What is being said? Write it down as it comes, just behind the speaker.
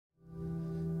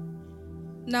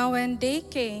Now when day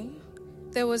came,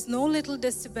 there was no little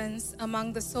disturbance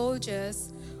among the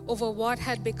soldiers over what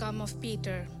had become of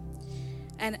Peter.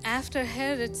 And after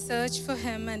Herod searched for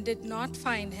him and did not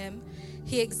find him,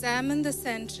 he examined the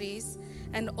sentries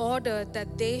and ordered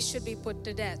that they should be put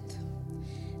to death.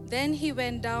 Then he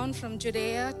went down from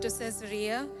Judea to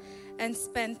Caesarea and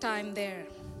spent time there.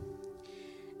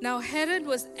 Now Herod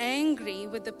was angry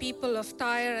with the people of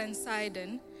Tyre and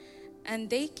Sidon,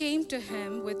 and they came to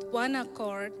him with one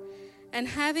accord, and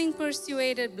having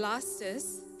persuaded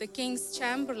Blastus, the king's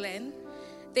chamberlain,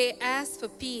 they asked for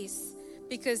peace,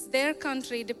 because their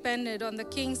country depended on the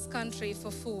king's country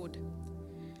for food.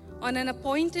 On an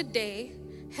appointed day,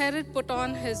 Herod put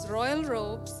on his royal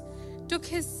robes, took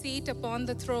his seat upon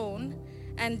the throne,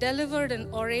 and delivered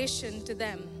an oration to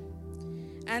them.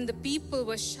 And the people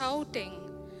were shouting,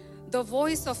 "The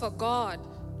voice of a God,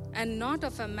 and not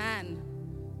of a man."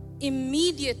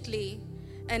 Immediately,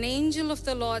 an angel of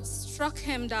the Lord struck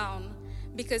him down,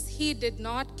 because he did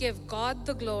not give God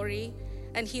the glory,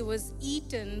 and he was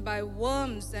eaten by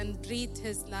worms and breathed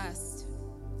his last.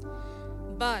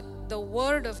 But the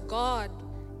word of God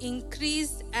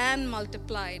increased and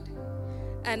multiplied,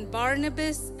 and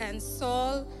Barnabas and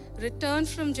Saul returned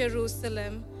from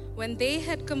Jerusalem when they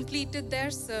had completed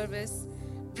their service,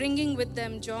 bringing with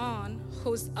them John,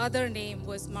 whose other name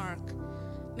was Mark.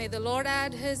 May the Lord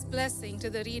add his blessing to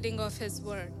the reading of his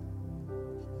word.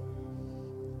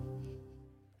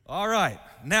 All right,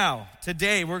 now,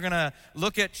 today we're going to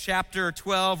look at chapter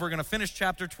 12. We're going to finish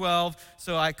chapter 12.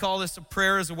 So I call this a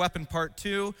prayer as a weapon part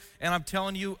 2. And I'm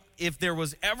telling you, if there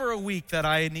was ever a week that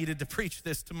I needed to preach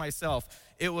this to myself,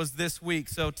 it was this week.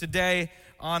 So today,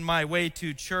 on my way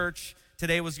to church,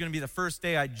 today was going to be the first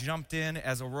day I jumped in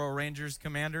as a Royal Rangers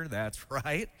commander. That's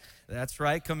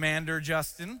right, Commander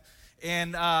Justin.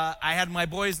 And I had my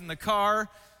boys in the car.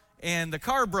 And the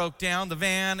car broke down, the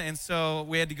van, and so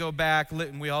we had to go back,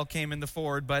 and we all came in the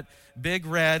Ford. But Big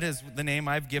Red is the name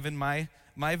I've given my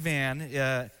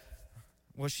van.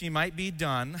 Well, she might be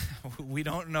done. We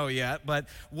don't know yet, but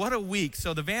what a week.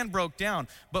 So the van broke down.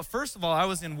 But first of all, I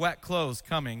was in wet clothes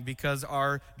coming because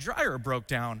our dryer broke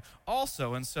down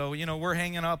also. And so, we're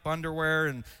hanging up underwear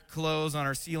and clothes on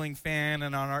our ceiling fan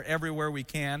and on our everywhere we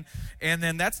can. And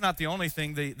then that's not the only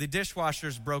thing. The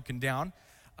dishwasher's broken down.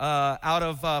 Out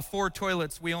of 4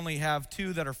 toilets, we only have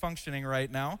 2 that are functioning right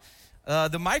now.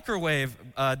 The microwave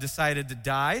decided to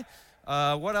die.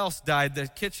 What else died? The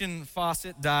kitchen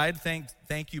faucet died.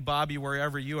 Thank you, Bobby,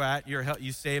 wherever you at.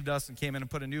 You saved us and came in and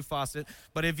put a new faucet.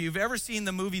 But if you've ever seen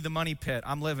the movie The Money Pit,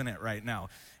 I'm living it right now.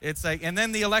 It's like, and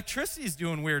then the electricity's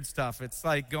doing weird stuff. It's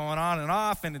like going on and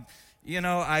off, and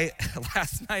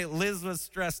last night Liz was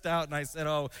stressed out, and I said,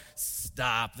 "Oh,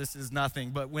 stop! This is nothing."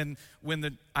 But when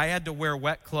I had to wear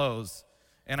wet clothes,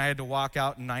 and I had to walk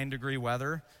out in 9-degree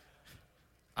weather,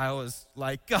 I was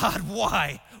like, "God,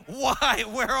 why? Why?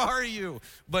 Where are you?"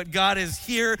 But God is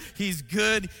here. He's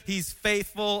good. He's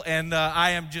faithful, and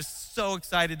I am just so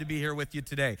excited to be here with you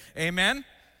today. Amen.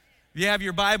 If you have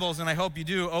your Bibles, and I hope you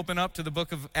do, open up to the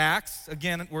book of Acts.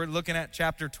 Again, we're looking at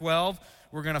chapter 12.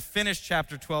 We're going to finish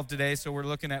chapter 12 today, so we're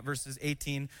looking at verses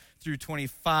 18 through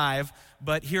 25.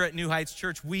 But here at New Heights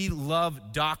Church, we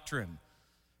love doctrine.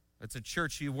 That's a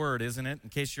churchy word, isn't it? In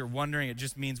case you're wondering, it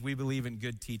just means we believe in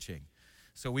good teaching.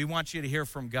 So we want you to hear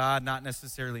from God, not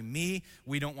necessarily me.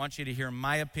 We don't want you to hear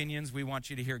my opinions. We want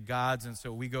you to hear God's, and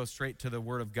so we go straight to the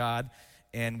Word of God,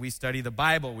 and we study the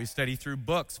Bible. We study through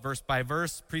books, verse by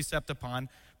verse, precept upon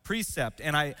precept.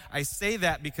 And I say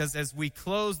that because as we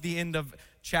close the end of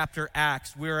chapter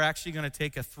Acts, we're actually going to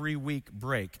take a 3-week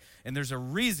break. And there's a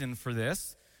reason for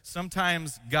this.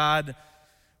 Sometimes God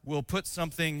will put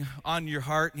something on your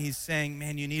heart, and he's saying,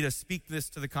 man, you need to speak this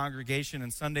to the congregation,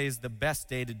 and Sunday is the best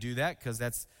day to do that because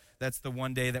that's the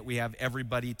one day that we have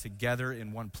everybody together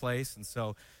in one place. And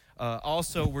so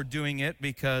also we're doing it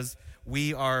because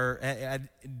we are,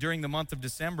 during the month of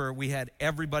December, we had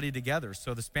everybody together.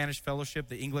 So the Spanish fellowship,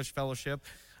 the English fellowship,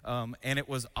 and it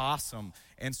was awesome.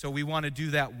 And so we want to do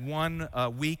that one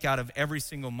week out of every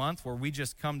single month where we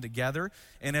just come together.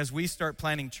 And as we start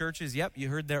planning churches, yep, you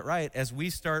heard that right. As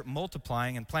we start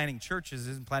multiplying and planning churches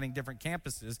and planning different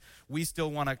campuses, we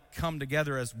still want to come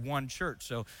together as one church.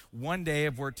 So one day,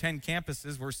 if we're 10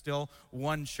 campuses, we're still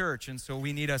one church. And so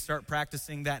we need to start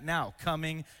practicing that now,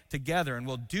 coming together. And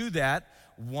we'll do that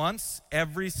once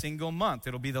every single month.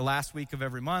 It'll be the last week of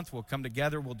every month. We'll come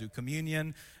together. We'll do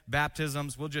communion,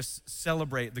 baptisms. We'll just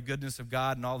celebrate the goodness of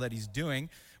God and all that he's doing.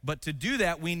 But to do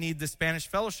that, we need the Spanish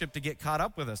fellowship to get caught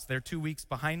up with us. They're 2 weeks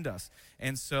behind us.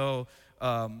 And so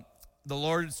the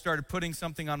Lord started putting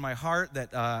something on my heart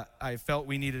that I felt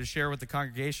we needed to share with the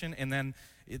congregation. And then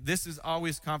this is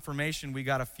always confirmation. We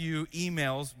got a few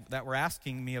emails that were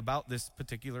asking me about this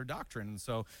particular doctrine. And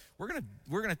so we're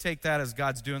gonna take that as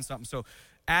God's doing something. So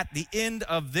at the end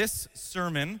of this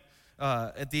sermon,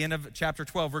 at the end of chapter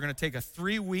 12, we're going to take a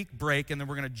 3-week break, and then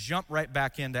we're going to jump right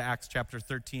back into Acts chapter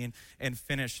 13 and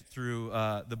finish through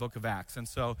the book of Acts. And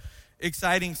so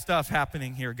exciting stuff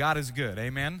happening here. God is good,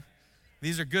 amen?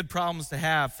 These are good problems to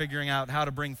have, figuring out how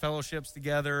to bring fellowships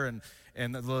together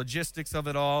and the logistics of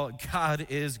it all. God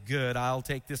is good. I'll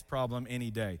take this problem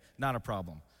any day. Not a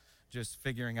problem. Just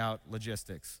figuring out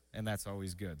logistics, and that's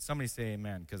always good. Somebody say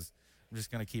amen, because I'm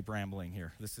just going to keep rambling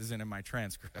here. This isn't in my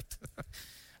transcript.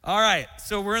 All right,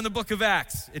 so we're in the book of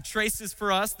Acts. It traces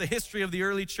for us the history of the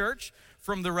early church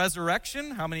from the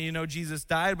resurrection. How many of you know Jesus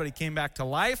died, but he came back to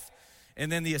life?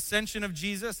 And then the ascension of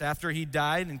Jesus. After he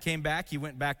died and came back, he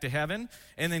went back to heaven.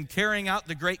 And then carrying out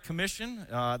the Great Commission.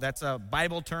 That's a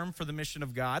Bible term for the mission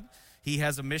of God. He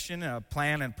has a mission, a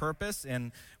plan, and purpose,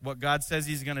 and what God says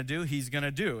he's going to do, he's going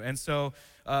to do. And so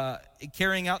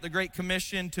carrying out the Great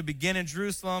Commission to begin in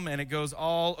Jerusalem, and it goes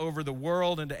all over the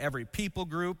world into every people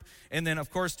group. And then,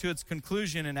 of course, to its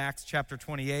conclusion in Acts chapter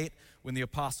 28, when the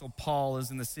Apostle Paul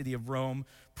is in the city of Rome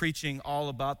preaching all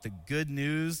about the good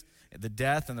news, the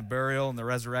death and the burial and the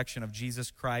resurrection of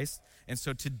Jesus Christ. And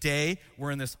so today,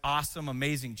 we're in this awesome,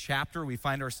 amazing chapter. We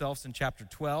find ourselves in chapter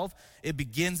 12. It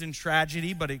begins in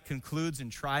tragedy, but it concludes in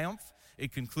triumph.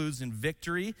 It concludes in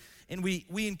victory. And we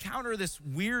encounter this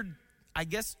weird, I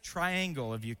guess,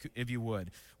 triangle, if you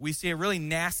would. We see a really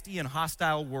nasty and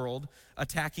hostile world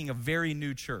attacking a very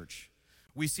new church.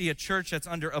 We see a church that's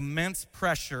under immense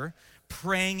pressure,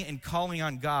 praying and calling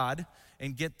on God.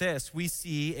 And get this, we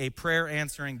see a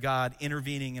prayer-answering God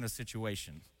intervening in a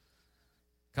situation.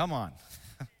 Come on.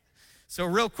 So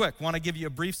real quick, want to give you a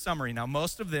brief summary. Now,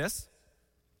 most of this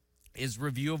is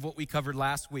review of what we covered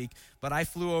last week, but I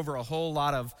flew over a whole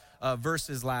lot of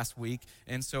verses last week,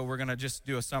 and so we're going to just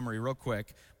do a summary real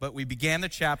quick. But we began the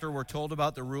chapter, we're told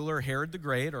about the ruler Herod the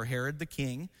Great, or Herod the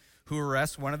King, who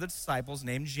arrests one of the disciples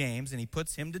named James, and he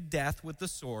puts him to death with the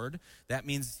sword. That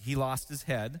means he lost his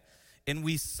head. And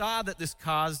we saw that this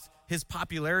caused his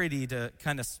popularity to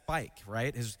kind of spike,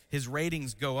 right? His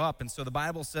ratings go up. And so the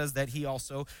Bible says that he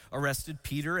also arrested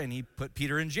Peter and he put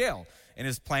Peter in jail. And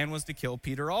his plan was to kill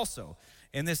Peter also.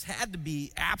 And this had to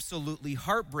be absolutely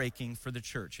heartbreaking for the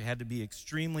church. It had to be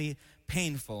extremely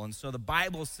painful. And so the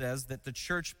Bible says that the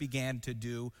church began to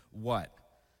do what?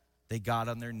 They got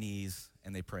on their knees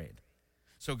and they prayed.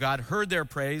 So God heard their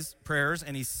prayers,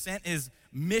 and he sent his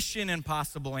mission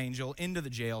impossible angel into the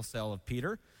jail cell of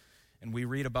Peter. And we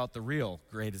read about the real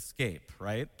great escape,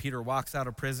 right? Peter walks out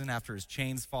of prison after his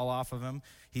chains fall off of him.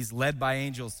 He's led by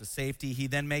angels to safety. He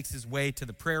then makes his way to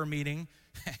the prayer meeting.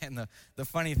 And the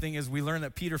funny thing is we learn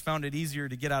that Peter found it easier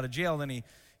to get out of jail than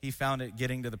he found it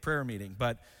getting to the prayer meeting.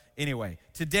 But anyway,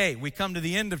 today we come to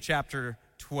the end of chapter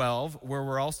 12, where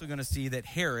we're also going to see that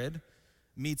Herod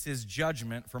meets his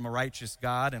judgment from a righteous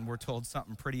God, and we're told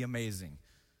something pretty amazing.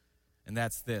 And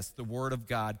that's this: the word of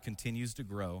God continues to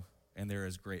grow, and there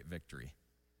is great victory.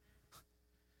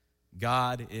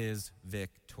 God is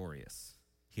victorious.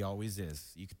 He always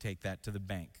is. You could take that to the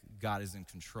bank. God is in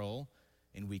control,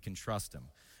 and we can trust him.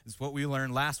 It's what we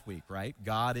learned last week, right?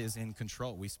 God is in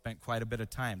control. We spent quite a bit of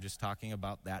time just talking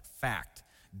about that fact.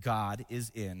 God is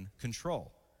in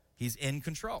control. He's in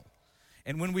control.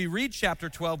 And when we read chapter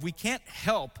 12, we can't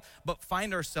help but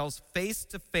find ourselves face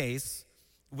to face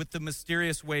with the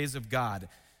mysterious ways of God.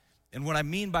 And what I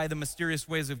mean by the mysterious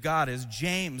ways of God is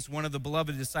James, one of the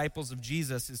beloved disciples of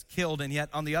Jesus, is killed. And yet,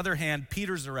 on the other hand,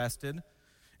 Peter's arrested,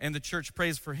 and the church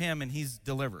prays for him, and he's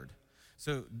delivered.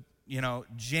 So,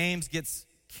 James gets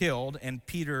killed, and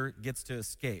Peter gets to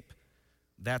escape.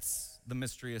 That's the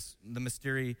mystery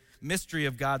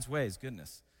of God's ways.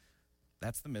 Goodness.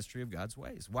 That's the mystery of God's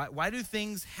ways. Why do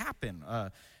things happen?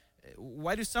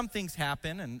 Why do some things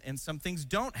happen and some things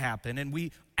don't happen? And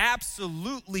we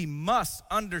absolutely must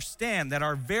understand that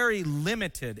our very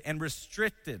limited and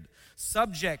restricted,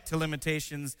 subject to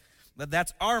limitations,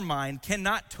 that's our mind,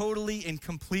 cannot totally and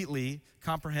completely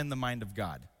comprehend the mind of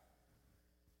God.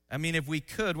 I mean, if we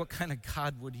could, what kind of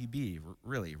God would he be,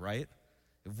 really, right?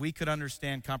 If we could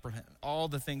understand, comprehend all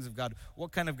the things of God,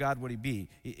 what kind of God would he be?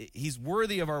 He's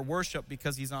worthy of our worship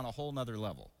because he's on a whole nother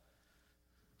level.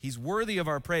 He's worthy of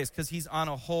our praise because he's on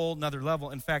a whole nother level.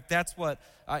 In fact, there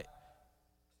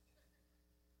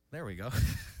we go.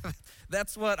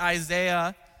 That's what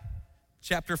Isaiah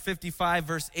chapter 55,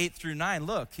 verse 8 through 9.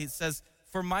 Look, he says,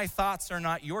 "For my thoughts are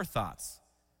not your thoughts,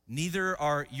 Neither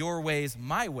are your ways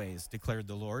my ways, declared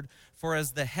the Lord. For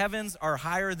as the heavens are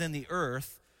higher than the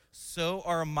earth, so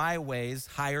are my ways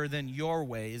higher than your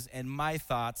ways, and my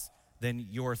thoughts than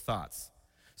your thoughts.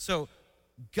 So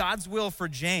God's will for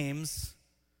James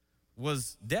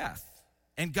was death,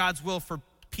 and God's will for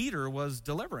Peter was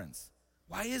deliverance.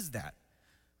 Why is that?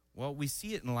 Well, we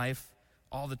see it in life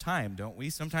all the time, don't we?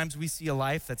 Sometimes we see a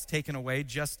life that's taken away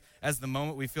just as the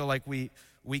moment we feel like we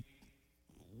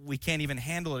can't even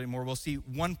handle it anymore. We'll see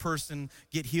one person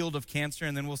get healed of cancer,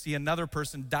 and then we'll see another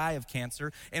person die of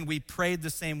cancer, and we prayed the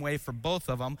same way for both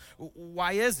of them.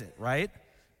 Why is it, right?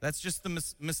 That's just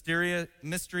the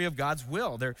mystery of God's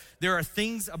will. There are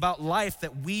things about life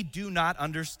that we do not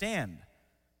understand.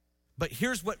 But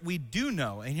here's what we do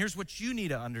know, and here's what you need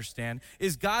to understand,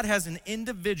 is God has an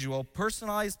individual,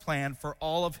 personalized plan for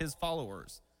all of his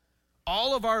followers.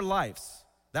 All of our lives.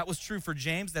 That was true for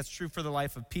James. That's true for the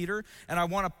life of Peter. And I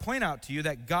want to point out to you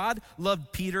that God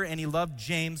loved Peter and he loved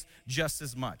James just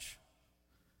as much.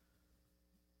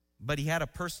 But he had a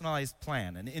personalized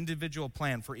plan, an individual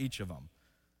plan for each of them.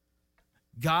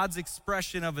 God's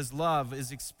expression of his love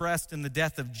is expressed in the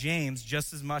death of James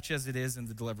just as much as it is in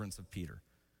the deliverance of Peter.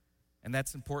 And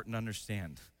that's important to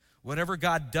understand. Whatever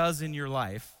God does in your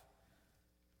life,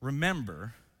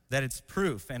 remember that it's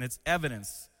proof and it's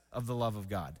evidence of the love of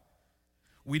God.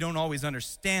 We don't always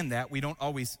understand that. We don't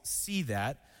always see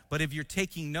that. But if you're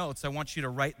taking notes, I want you to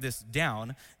write this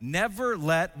down. Never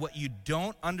let what you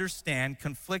don't understand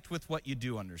conflict with what you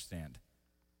do understand.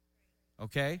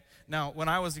 Okay? Now, when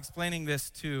I was explaining this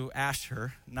to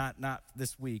Asher, not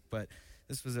this week, but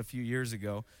this was a few years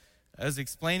ago, I was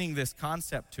explaining this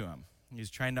concept to him. He was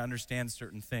trying to understand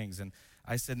certain things. And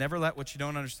I said, never let what you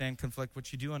don't understand conflict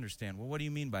what you do understand. Well, what do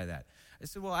you mean by that? I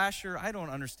said, well, Asher, I don't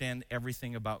understand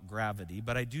everything about gravity,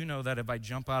 but I do know that if I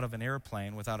jump out of an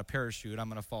airplane without a parachute, I'm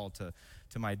going to fall to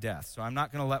my death. So I'm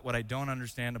not going to let what I don't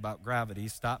understand about gravity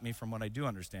stop me from what I do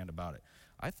understand about it.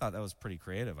 I thought that was pretty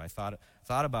creative. I thought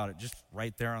about it just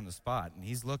right there on the spot. And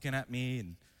he's looking at me,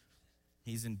 and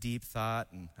he's in deep thought.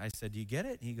 And I said, do you get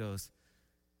it? And he goes,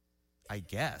 I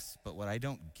guess, but what I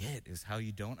don't get is how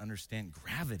you don't understand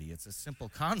gravity. It's a simple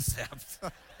concept.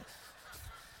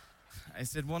 I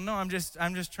said, well, no, I'm just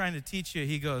trying to teach you.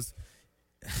 He goes,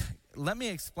 let me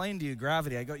explain to you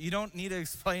gravity. I go, you don't need to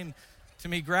explain to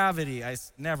me gravity.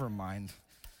 Never mind,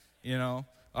 All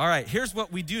right, here's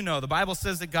what we do know. The Bible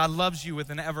says that God loves you with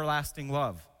an everlasting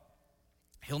love.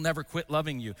 He'll never quit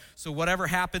loving you. So whatever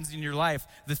happens in your life,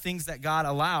 the things that God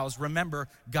allows, remember,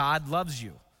 God loves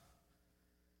you.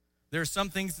 There are some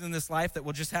things in this life that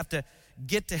we'll just have to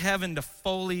get to heaven to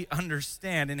fully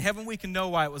understand. In heaven, we can know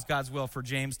why it was God's will for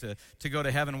James to go to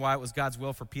heaven, why it was God's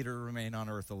will for Peter to remain on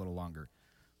earth a little longer.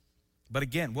 But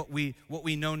again, what we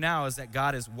know now is that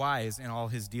God is wise in all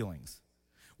his dealings.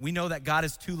 We know that God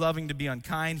is too loving to be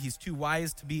unkind. He's too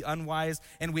wise to be unwise.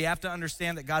 And we have to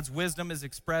understand that God's wisdom is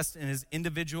expressed in his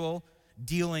individual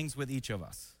dealings with each of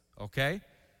us, okay?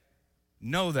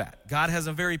 Know that. God has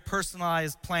a very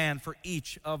personalized plan for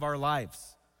each of our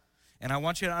lives. And I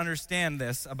want you to understand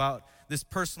this about this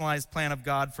personalized plan of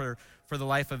God for the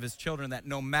life of his children, that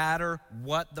no matter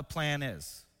what the plan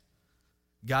is,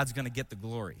 God's going to get the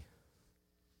glory.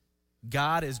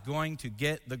 God is going to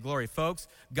get the glory. Folks,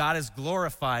 God is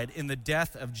glorified in the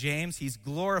death of James. He's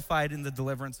glorified in the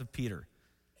deliverance of Peter.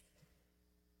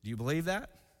 Do you believe that?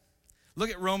 Look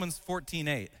at Romans 14:8.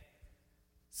 It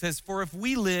says, for if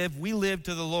we live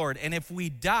to the Lord. And if we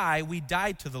die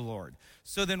to the Lord.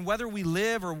 So then whether we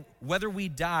live or whether we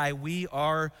die, we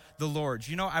are the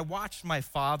Lord's. I watched my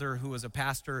father, who was a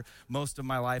pastor most of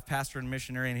my life, pastor and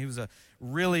missionary, and he was a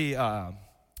really a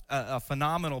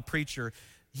phenomenal preacher.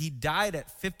 He died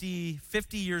at 50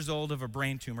 years old of a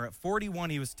brain tumor. At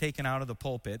 41, he was taken out of the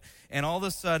pulpit. And all of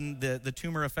a sudden, the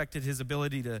tumor affected his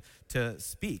ability to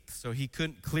speak. So he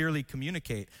couldn't clearly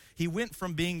communicate. He went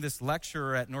from being this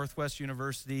lecturer at Northwest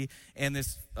University and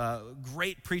this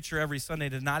great preacher every Sunday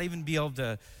to not even be able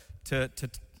to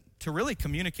really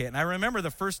communicate. And I remember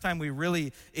the first time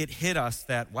it hit us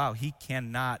that, wow, he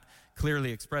cannot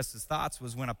clearly express his thoughts,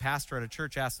 was when a pastor at a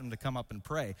church asked him to come up and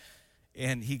pray.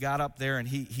 And he got up there and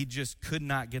he just could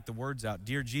not get the words out.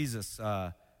 Dear Jesus,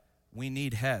 we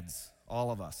need heads,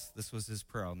 all of us. This was his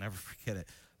prayer. I'll never forget it.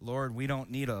 Lord, we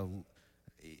don't need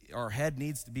our head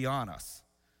needs to be on us,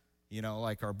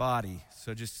 like our body.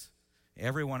 So just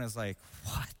everyone is like,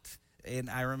 what? And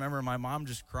I remember my mom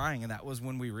just crying, and that was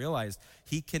when we realized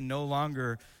he can no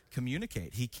longer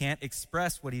communicate. He can't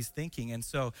express what he's thinking. And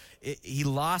so he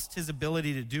lost his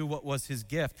ability to do what was his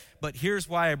gift. But here's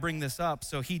why I bring this up.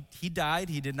 So he died.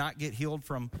 He did not get healed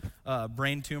from a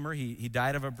brain tumor. He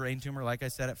died of a brain tumor, like I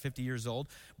said, at 50 years old.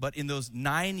 But in those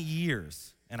 9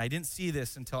 years, and I didn't see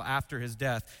this until after his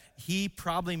death, he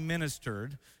probably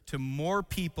ministered to more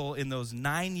people in those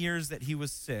 9 years that he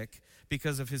was sick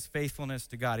because of his faithfulness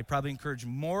to God. He probably encouraged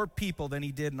more people than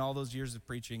he did in all those years of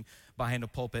preaching behind a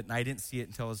pulpit, and I didn't see it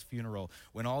until his funeral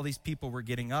when all these people were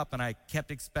getting up, and I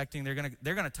kept expecting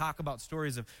they're gonna talk about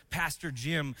stories of Pastor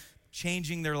Jim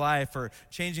changing their life or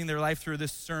changing their life through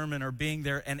this sermon or being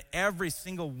there, and every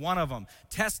single one of them,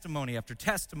 testimony after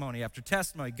testimony after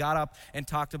testimony, got up and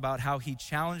talked about how he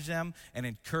challenged them and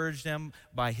encouraged them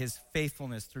by his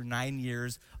faithfulness through 9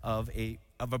 years of a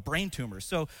brain tumor.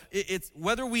 So it's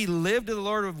whether we live to the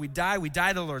Lord or we die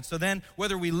to the Lord. So then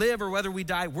whether we live or whether we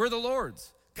die, we're the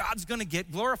Lord's. God's going to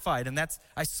get glorified. And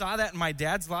I saw that in my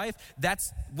dad's life.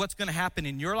 That's what's going to happen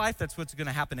in your life. That's what's going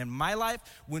to happen in my life.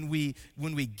 When we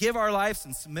give our lives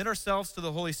and submit ourselves to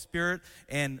the Holy Spirit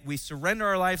and we surrender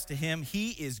our lives to him, he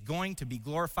is going to be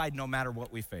glorified no matter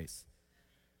what we face.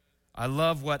 I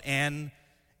love what Enneagram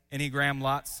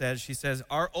Lott says. She says,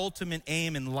 our ultimate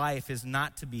aim in life is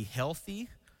not to be healthy,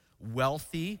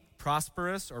 wealthy,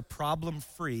 prosperous, or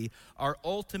problem-free. Our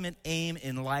ultimate aim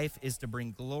in life is to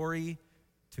bring glory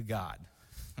to God.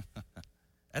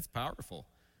 That's powerful.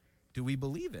 Do we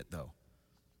believe it, though?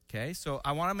 Okay, so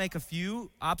I want to make a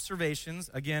few observations.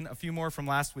 Again, a few more from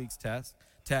last week's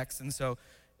text. And so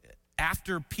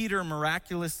after Peter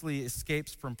miraculously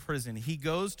escapes from prison, he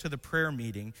goes to the prayer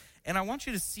meeting. And I want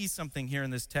you to see something here in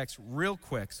this text real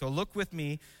quick. So look with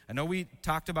me. I know we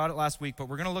talked about it last week, but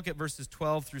we're going to look at verses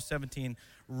 12 through 17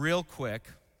 real quick.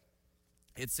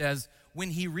 It says,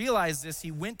 when he realized this,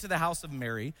 he went to the house of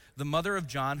Mary, the mother of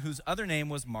John, whose other name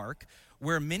was Mark,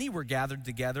 where many were gathered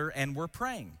together and were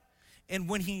praying. And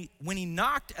when he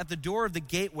knocked at the door of the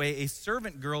gateway, a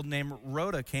servant girl named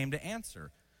Rhoda came to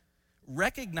answer.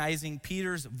 Recognizing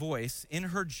Peter's voice, in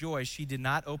her joy, she did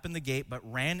not open the gate, but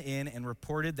ran in and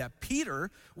reported that Peter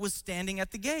was standing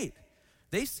at the gate.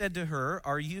 They said to her,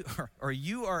 are you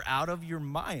out of your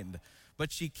mind?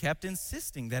 But she kept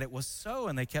insisting that it was so,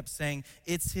 and they kept saying,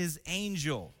 it's his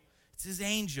angel. It's his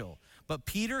angel. But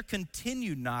Peter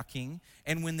continued knocking,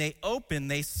 and when they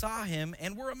opened, they saw him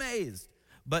and were amazed.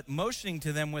 But motioning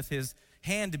to them with his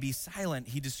hand to be silent,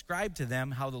 he described to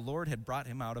them how the Lord had brought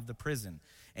him out of the prison.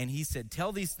 And he said,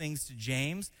 tell these things to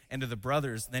James and to the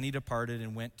brothers. Then he departed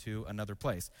and went to another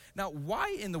place. Now,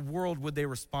 why in the world would they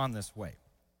respond this way?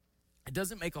 It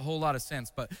doesn't make a whole lot of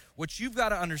sense, but what you've got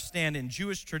to understand in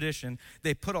Jewish tradition,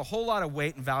 they put a whole lot of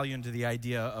weight and value into the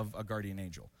idea of a guardian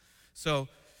angel. So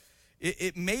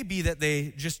it may be that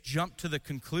they just jumped to the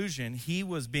conclusion he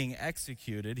was being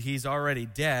executed, he's already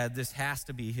dead, this has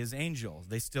to be his angel.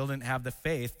 They still didn't have the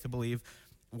faith to believe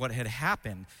what had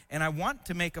happened. And I want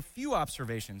to make a few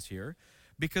observations here,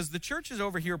 because the church is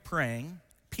over here praying.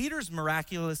 Peter's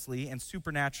miraculously and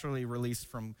supernaturally released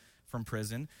from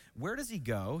prison. Where does he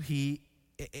go?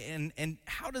 And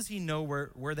how does he know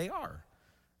where they are?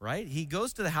 Right? He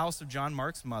goes to the house of John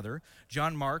Mark's mother.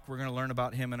 John Mark, we're going to learn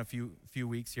about him in a few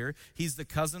weeks here. He's the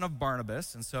cousin of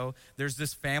Barnabas, and so there's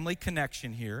this family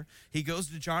connection here. He goes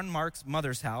to John Mark's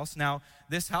mother's house. Now,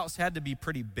 this house had to be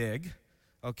pretty big.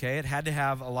 Okay, it had to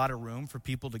have a lot of room for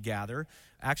people to gather.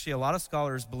 Actually, a lot of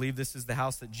scholars believe this is the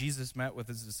house that Jesus met with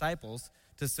his disciples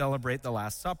to celebrate the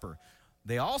Last Supper.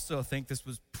 They also think this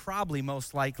was probably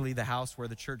most likely the house where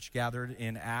the church gathered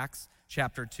in Acts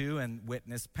chapter 2 and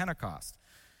witnessed Pentecost.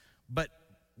 But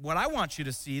what I want you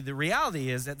to see, the reality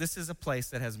is that this is a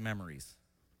place that has memories.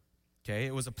 Okay,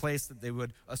 it was a place that they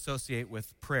would associate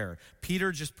with prayer.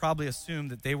 Peter just probably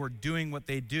assumed that they were doing what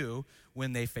they do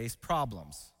when they face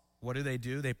problems. What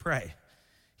do? They pray.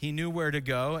 He knew where to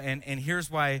go, and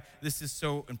here's why this is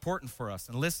so important for us.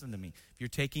 And listen to me. If you're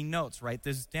taking notes, write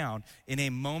this down. In a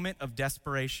moment of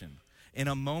desperation, in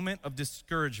a moment of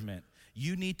discouragement,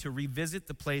 you need to revisit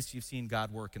the place you've seen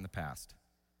God work in the past.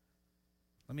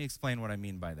 Let me explain what I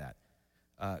mean by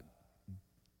that.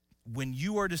 When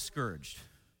you are discouraged,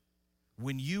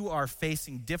 when you are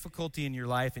facing difficulty in your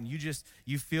life and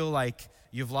you feel like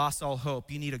you've lost all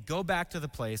hope, you need to go back to the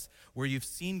place where you've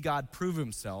seen God prove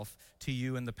himself to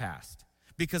you in the past.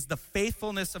 Because the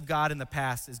faithfulness of God in the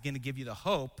past is going to give you the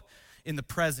hope in the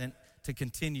present to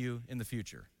continue in the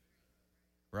future.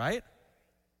 Right?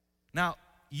 Now,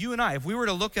 you and I, if we were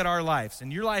to look at our lives,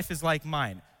 and your life is like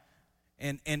mine,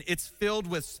 and it's filled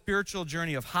with spiritual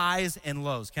journey of highs and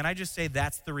lows. Can I just say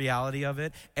that's the reality of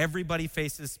it? Everybody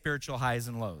faces spiritual highs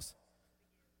and lows.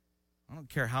 I don't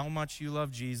care how much you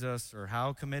love Jesus or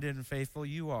how committed and faithful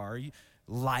you are.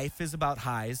 Life is about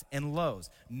highs and lows.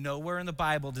 Nowhere in the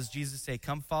Bible does Jesus say,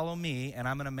 come follow me and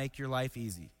I'm going to make your life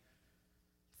easy.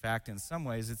 In fact, in some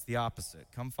ways, it's the opposite.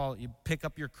 Come follow, you pick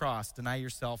up your cross, deny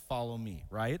yourself, follow me,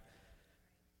 right?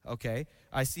 Okay,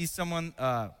 I see someone,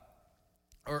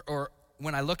 or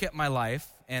when I look at my life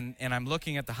and I'm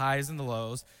looking at the highs and the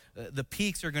lows, the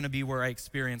peaks are going to be where I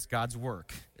experience God's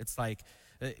work. It's like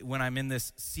when I'm in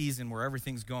this season where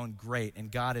everything's going great and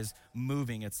God is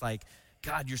moving, it's like,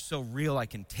 God, you're so real, I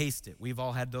can taste it. We've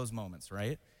all had those moments,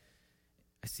 right?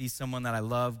 I see someone that I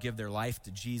love give their life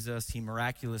to Jesus. He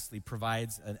miraculously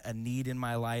provides a need in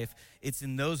my life. It's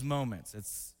in those moments,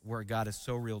 it's where God is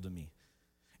so real to me.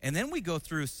 And then we go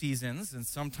through seasons, and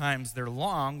sometimes they're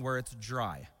long, where it's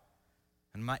dry.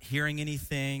 I'm not hearing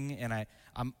anything, and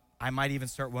I might even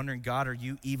start wondering, God, are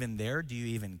you even there? Do you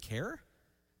even care?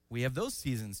 We have those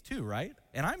seasons too, right?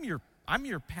 And I'm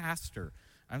your pastor.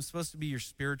 I'm supposed to be your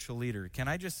spiritual leader. Can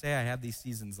I just say I have these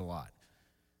seasons a lot?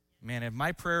 Man, if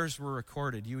my prayers were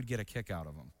recorded, you would get a kick out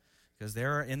of them. Because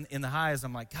they're in the highs,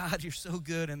 I'm like, God, you're so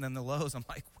good. And then the lows, I'm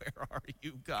like, where are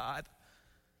you, God?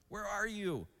 Where are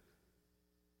you?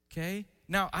 Okay?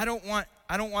 Now, I don't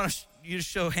want you to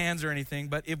show hands or anything,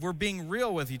 but if we're being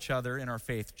real with each other in our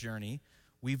faith journey,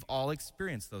 we've all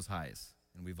experienced those highs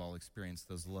and we've all experienced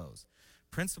those lows.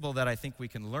 Principle that I think we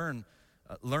can learn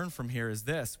from here is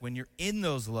this: when you're in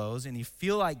those lows and you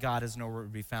feel like God is nowhere to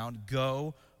be found,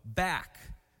 go back.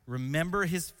 Remember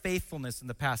his faithfulness in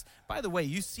the past. By the way,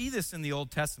 you see this in the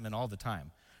Old Testament all the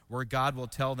time, where God will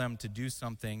tell them to do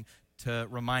something to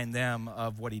remind them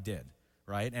of what he did,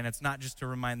 right? And it's not just to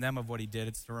remind them of what he did,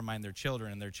 it's to remind their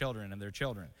children and their children and their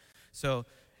children. So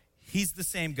he's the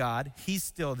same God. He's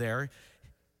still there.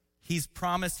 He's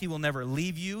promised he will never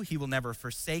leave you. He will never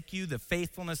forsake you. The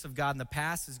faithfulness of God in the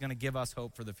past is going to give us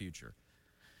hope for the future.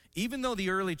 Even though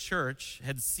the early church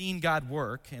had seen God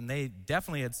work, and they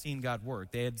definitely had seen God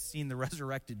work, they had seen the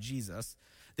resurrected Jesus,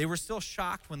 they were still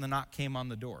shocked when the knock came on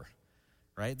the door,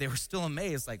 right? They were still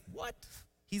amazed, like, what?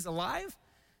 He's alive?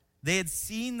 They had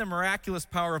seen the miraculous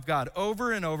power of God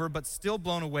over and over, but still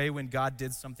blown away when God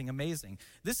did something amazing.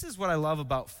 This is what I love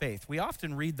about faith. We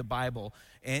often read the Bible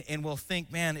and we'll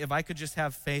think, man, if I could just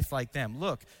have faith like them.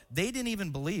 Look, they didn't even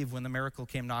believe when the miracle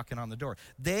came knocking on the door.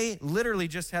 They literally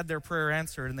just had their prayer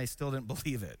answered and they still didn't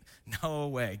believe it. No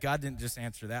way. God didn't just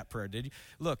answer that prayer, did you?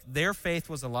 Look, their faith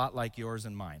was a lot like yours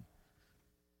and mine.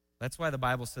 That's why the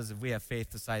Bible says if we have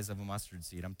faith the size of a mustard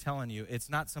seed, I'm telling you,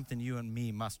 it's not something you and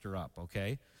me muster up,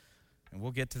 okay? And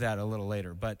we'll get to that a little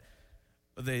later. But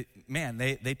they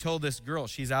told this girl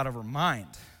she's out of her mind.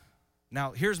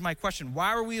 Now, here's my question. Why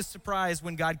are we surprised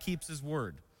when God keeps his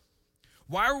word?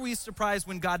 Why are we surprised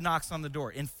when God knocks on the door?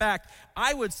 In fact,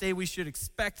 I would say we should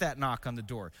expect that knock on the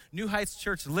door. New Heights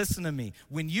Church, listen to me.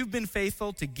 When you've been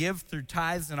faithful to give through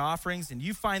tithes and offerings and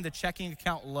you find the checking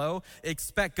account low,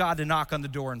 expect God to knock on the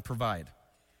door and provide.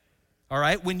 All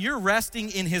right, when you're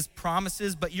resting in his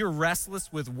promises, but you're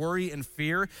restless with worry and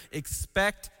fear,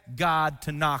 expect God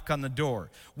to knock on the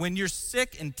door. When you're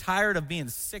sick and tired of being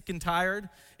sick and tired,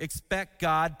 expect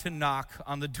God to knock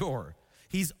on the door.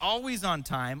 He's always on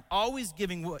time, always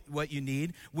giving what you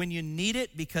need when you need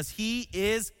it, because he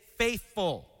is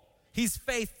faithful. He's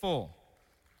faithful.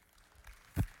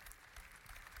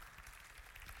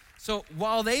 So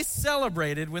while they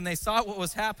celebrated, when they saw what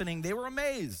was happening, they were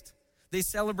amazed. They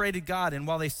celebrated God, and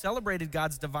while they celebrated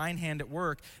God's divine hand at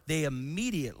work, they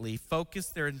immediately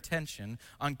focused their intention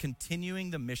on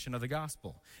continuing the mission of the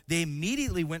gospel. They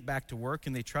immediately went back to work,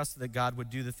 and they trusted that God would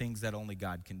do the things that only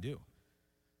God can do.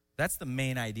 That's the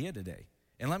main idea today.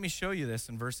 And let me show you this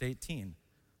in verse 18.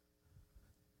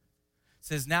 It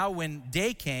says, now when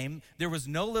day came, there was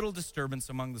no little disturbance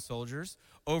among the soldiers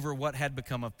over what had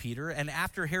become of Peter. And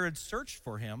after Herod searched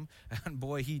for him, and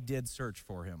boy, he did search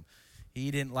for him. He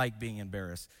didn't like being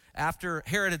embarrassed. After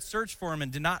Herod had searched for him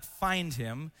and did not find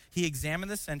him, he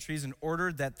examined the sentries and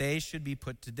ordered that they should be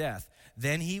put to death.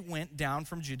 Then he went down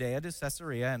from Judea to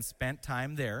Caesarea and spent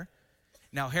time there.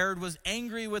 Now Herod was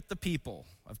angry with the people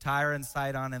of Tyre and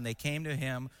Sidon, and they came to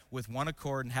him with one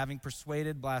accord, and having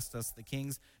persuaded Blastus, the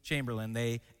king's chamberlain,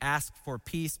 they asked for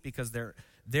peace because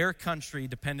their country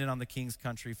depended on the king's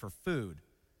country for food.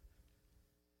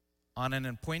 On an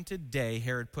appointed day,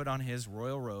 Herod put on his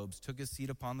royal robes, took his seat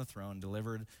upon the throne,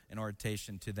 delivered an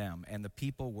oration to them. And the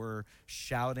people were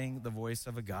shouting the voice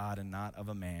of a God and not of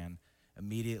a man.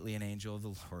 Immediately an angel of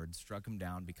the Lord struck him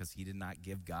down because he did not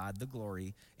give God the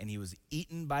glory, and he was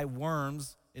eaten by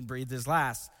worms and breathed his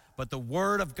last. But the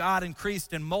word of God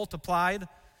increased and multiplied,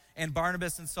 and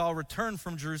Barnabas and Saul returned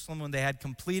from Jerusalem when they had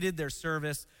completed their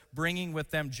service, bringing with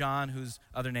them John, whose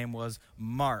other name was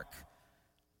Mark.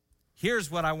 Here's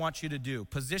what I want you to do.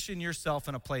 Position yourself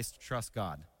in a place to trust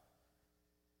God.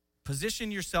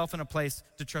 Position yourself in a place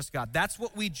to trust God. That's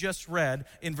what we just read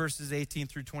in verses 18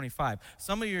 through 25.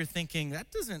 Some of you are thinking,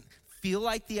 that doesn't feel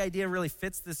like the idea really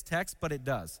fits this text, but it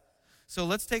does. So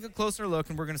let's take a closer look,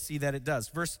 and we're going to see that it does.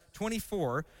 Verse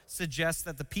 24 suggests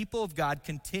that the people of God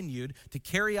continued to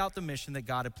carry out the mission that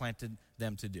God had planted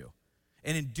them to do.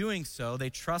 And in doing so, they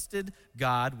trusted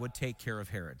God would take care of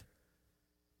Herod.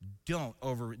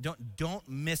 Don't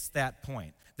miss that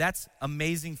point. That's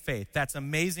amazing faith. That's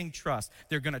amazing trust.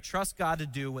 They're going to trust God to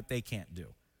do what they can't do.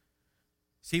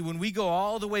 See, when we go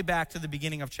all the way back to the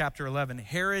beginning of chapter 11,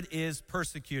 Herod is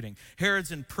persecuting.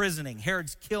 Herod's imprisoning.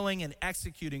 Herod's killing and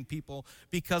executing people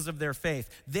because of their faith.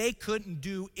 They couldn't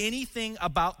do anything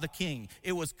about the king.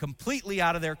 It was completely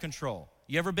out of their control.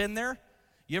 You ever been there?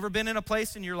 You ever been in a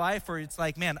place in your life where it's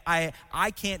like, man,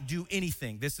 I can't do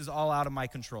anything. This is all out of my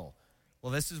control.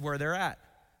 Well, this is where they're at.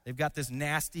 They've got this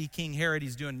nasty King Herod.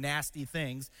 He's doing nasty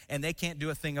things, and they can't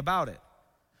do a thing about it.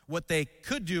 What they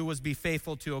could do was be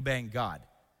faithful to obeying God.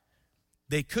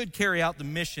 They could carry out the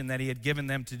mission that he had given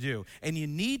them to do. And you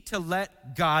need to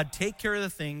let God take care of the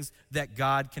things that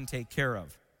God can take care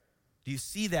of. Do you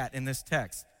see that in this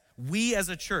text? We as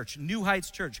a church, New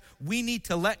Heights Church, we need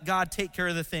to let God take care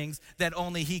of the things that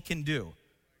only he can do.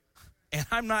 And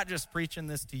I'm not just preaching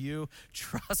this to you.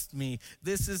 Trust me,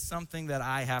 this is something that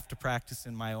I have to practice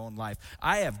in my own life.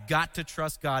 I have got to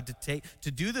trust God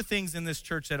to do the things in this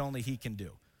church that only he can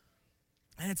do.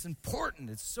 And it's important.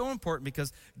 It's so important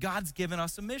because God's given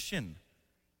us a mission,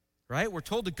 right? We're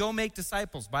told to go make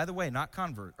disciples. By the way, not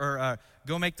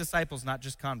go make disciples, not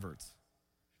just converts.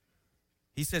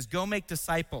 He says, go make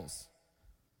disciples.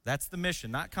 That's the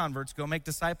mission, not converts. Go make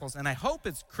disciples. And I hope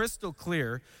it's crystal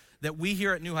clear that we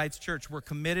here at New Heights Church, we're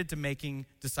committed to making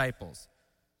disciples.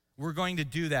 We're going to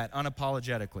do that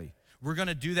unapologetically. We're going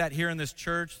to do that here in this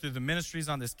church through the ministries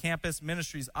on this campus,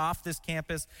 ministries off this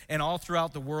campus, and all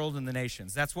throughout the world and the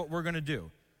nations. That's what we're going to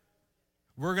do.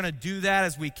 We're going to do that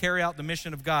as we carry out the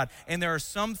mission of God. And there are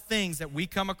some things that we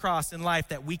come across in life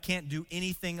that we can't do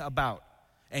anything about.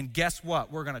 And guess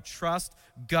what? We're going to trust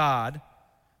God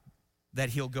that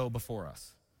he'll go before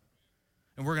us.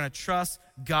 And we're going to trust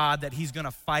God that he's going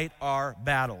to fight our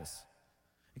battles.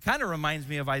 It kind of reminds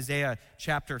me of Isaiah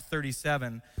chapter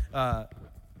 37.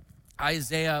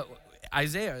 Isaiah,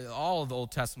 all of the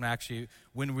Old Testament actually,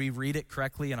 when we read it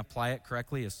correctly and apply it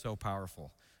correctly, is so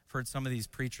powerful. I've heard some of these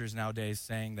preachers nowadays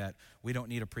saying that we don't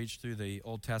need to preach through the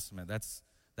Old Testament. That's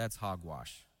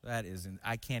hogwash.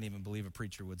 I can't even believe a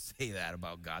preacher would say that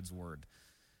about God's word.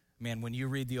 Man, when you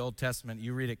read the Old Testament,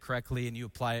 you read it correctly and you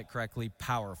apply it correctly,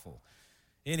 powerful.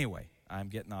 Anyway, I'm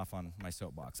getting off on my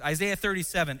soapbox. Isaiah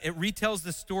 37, it retells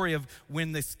the story of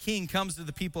when this king comes to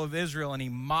the people of Israel and he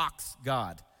mocks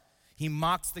God. He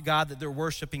mocks the God that they're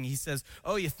worshiping. He says,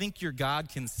 oh, you think your God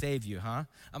can save you, huh?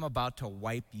 I'm about to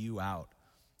wipe you out.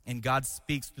 And God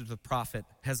speaks through the prophet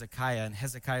Hezekiah. And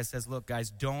Hezekiah says, look, guys,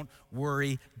 don't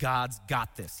worry. God's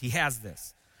got this. He has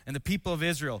this. And the people of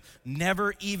Israel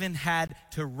never even had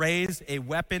to raise a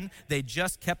weapon. They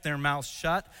just kept their mouths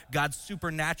shut. God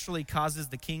supernaturally causes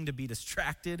the king to be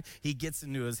distracted. He gets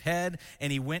into his head,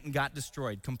 and he went and got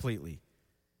destroyed completely.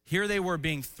 Here they were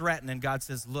being threatened, and God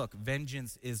says, look,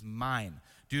 vengeance is mine.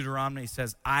 Deuteronomy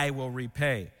says, I will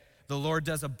repay. The Lord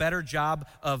does a better job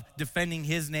of defending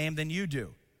his name than you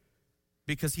do,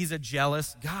 because he's a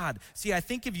jealous God. See, I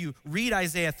think if you read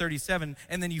Isaiah 37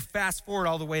 and then you fast forward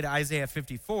all the way to Isaiah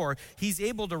 54, he's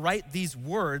able to write these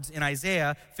words in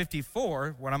Isaiah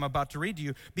 54, what I'm about to read to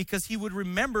you, because he would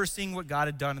remember seeing what God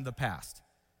had done in the past.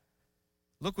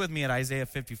 Look with me at Isaiah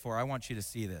 54. I want you to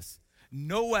see this.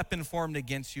 No weapon formed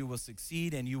against you will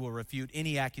succeed, and you will refute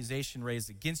any accusation raised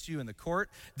against you in the court.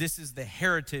 This is the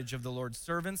heritage of the Lord's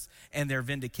servants, and their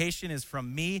vindication is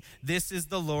from me. This is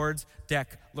the Lord's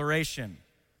declaration.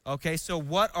 Okay, so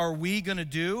what are we going to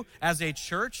do as a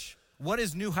church? What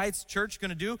is New Heights Church going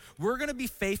to do? We're going to be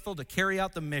faithful to carry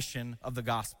out the mission of the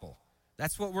gospel.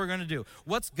 That's what we're going to do.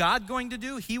 What's God going to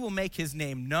do? He will make his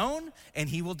name known, and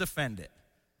he will defend it.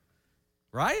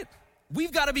 Right?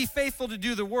 We've got to be faithful to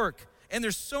do the work. And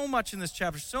there's so much in this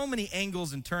chapter, so many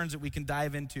angles and turns that we can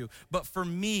dive into. But for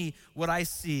me, what I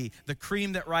see, the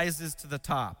cream that rises to the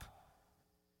top.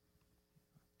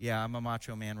 Yeah, I'm a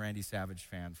Macho Man Randy Savage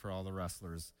fan for all the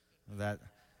wrestlers.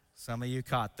 Some of you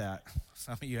caught that.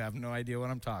 Some of you have no idea what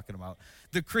I'm talking about.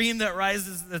 The cream that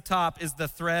rises to the top is the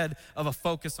thread of a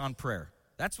focus on prayer.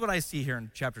 That's what I see here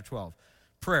in chapter 12.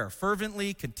 Prayer,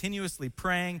 fervently, continuously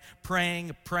praying,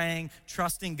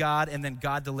 trusting God, and then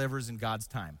God delivers in God's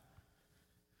time.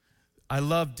 I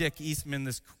love Dick Eastman,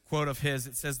 this quote of his.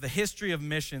 It says, "The history of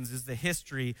missions is the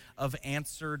history of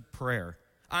answered prayer."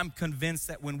 I'm convinced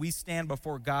that when we stand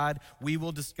before God, we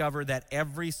will discover that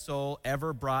every soul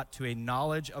ever brought to a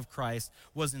knowledge of Christ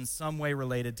was in some way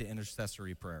related to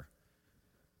intercessory prayer.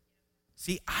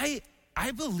 See, I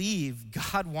believe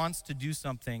God wants to do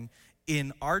something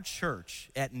in our church,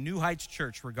 at New Heights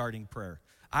Church, regarding prayer.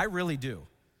 I really do.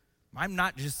 I'm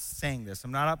not just saying this.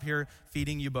 I'm not up here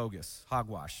feeding you bogus,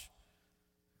 hogwash.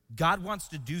 God wants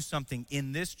to do something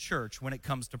in this church when it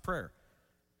comes to prayer.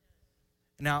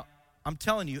 Now, I'm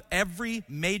telling you, every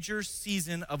major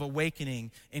season of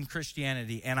awakening in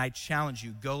Christianity, and I challenge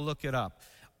you, go look it up.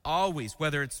 Always,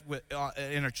 whether it's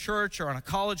in a church or on a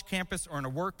college campus or in a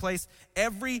workplace,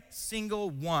 every single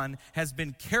one has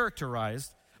been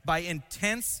characterized by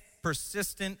intense,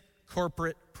 persistent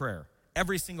corporate prayer.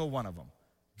 Every single one of them.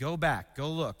 Go back,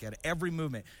 go look at every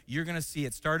movement. You're going to see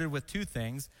it started with two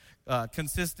things,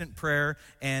 consistent prayer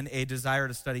and a desire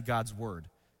to study God's word.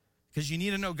 Because you need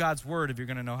to know God's word if you're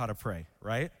going to know how to pray,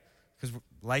 right? Because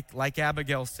like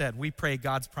Abigail said, we pray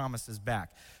God's promises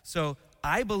back. So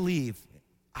I believe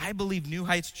New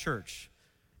Heights Church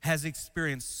has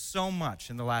experienced so much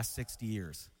in the last 60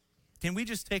 years. Can we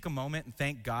just take a moment and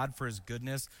thank God for his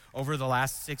goodness over the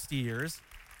last 60 years?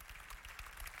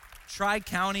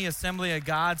 Tri-County Assembly of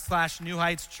God / New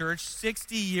Heights Church,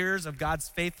 60 years of God's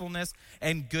faithfulness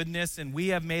and goodness, and we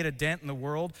have made a dent in the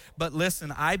world. But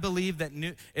listen, I believe that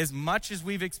as much as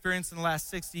we've experienced in the last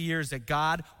 60 years, that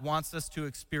God wants us to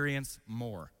experience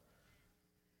more.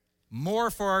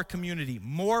 More for our community,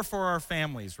 more for our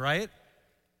families, right?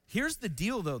 Here's the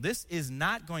deal, though. This is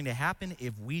not going to happen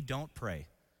if we don't pray.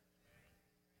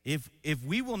 If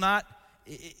we will not,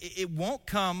 it won't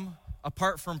come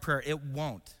apart from prayer. It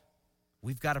won't.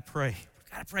 We've got to pray.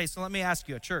 We've got to pray. So let me ask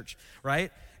you, a church,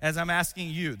 right? As I'm asking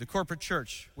you, the corporate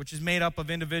church, which is made up of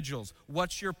individuals,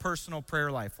 what's your personal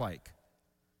prayer life like?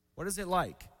 What is it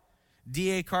like?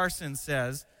 D.A. Carson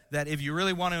says that if you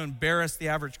really want to embarrass the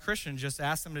average Christian, just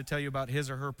ask them to tell you about his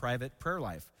or her private prayer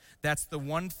life. That's the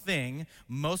one thing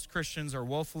most Christians are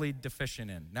woefully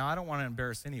deficient in. Now, I don't want to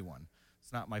embarrass anyone.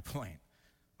 It's not my point.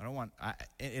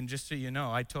 And just so you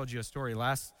know, I told you a story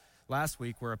last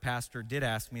week where a pastor did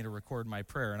ask me to record my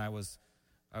prayer, and I was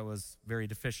very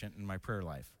deficient in my prayer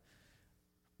life.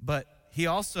 But he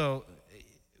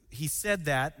said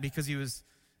that because he was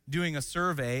doing a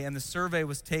survey, and the survey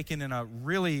was taken in a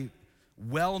really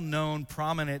well-known,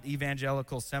 prominent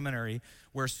evangelical seminary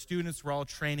where students were all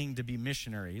training to be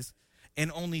missionaries,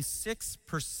 and only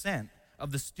 6%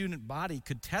 of the student body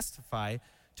could testify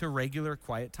to regular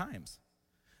quiet times.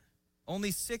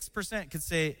 Only 6% could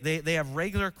say they have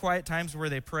regular quiet times where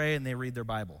they pray and they read their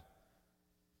Bible.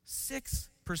 6%.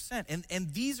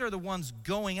 And these are the ones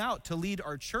going out to lead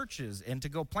our churches and to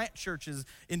go plant churches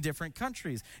in different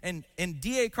countries. And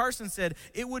D.A. Carson said,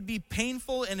 it would be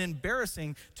painful and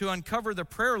embarrassing to uncover the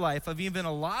prayer life of even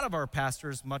a lot of our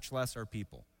pastors, much less our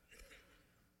people.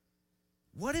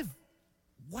 What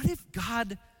if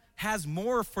God has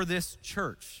more for this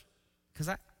church? Because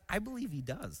I believe he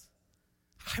does.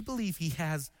 I believe he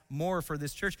has more for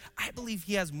this church. I believe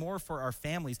he has more for our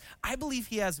families. I believe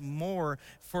he has more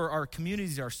for our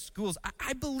communities, our schools.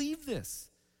 I believe this.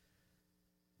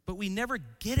 But we never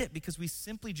get it because we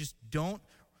simply just don't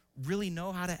really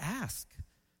know how to ask.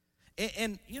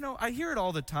 And you know, I hear it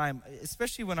all the time,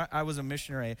 especially when I was a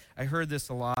missionary. I heard this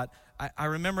a lot. I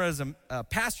remember as a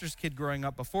pastor's kid growing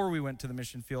up, before we went to the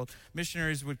mission field,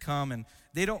 missionaries would come, and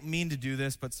they don't mean to do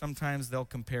this, but sometimes they'll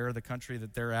compare the country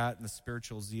that they're at and the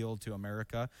spiritual zeal to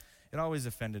America. It always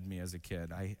offended me as a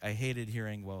kid. I hated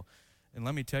hearing, well, and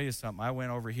let me tell you something, I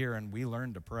went over here and we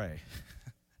learned to pray.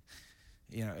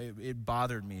 You know, it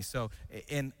bothered me. So,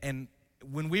 and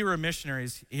when we were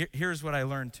missionaries, here's what I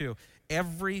learned too.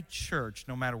 Every church,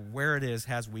 no matter where it is,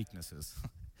 has weaknesses.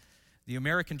 The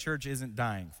American church isn't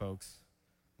dying, folks.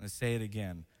 Let's say it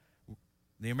again.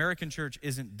 The American church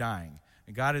isn't dying.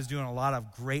 And God is doing a lot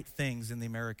of great things in the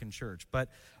American church. But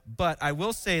I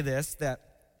will say this, that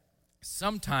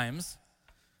sometimes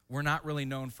we're not really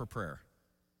known for prayer.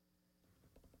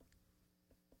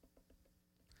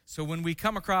 So when we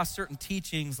come across certain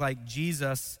teachings like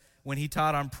Jesus, when he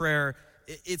taught on prayer,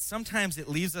 sometimes it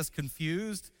leaves us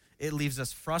confused. It leaves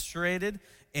us frustrated,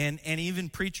 and even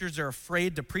preachers are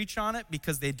afraid to preach on it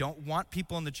because they don't want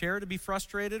people in the chair to be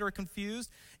frustrated or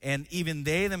confused, and even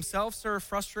they themselves are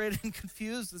frustrated and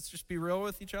confused. Let's just be real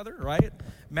with each other, right?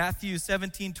 Matthew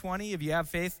 17:20, if you have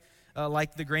faith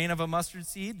like the grain of a mustard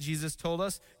seed. Jesus told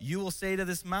us, you will say to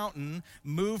this mountain,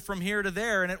 move from here to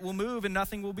there, and it will move, and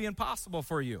nothing will be impossible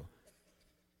for you.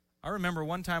 I remember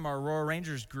one time our Royal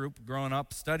Rangers group growing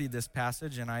up studied this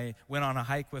passage, and I went on a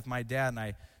hike with my dad, and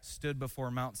I stood before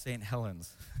Mount St.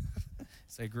 Helens.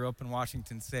 So I grew up in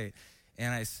Washington State,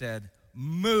 and I said,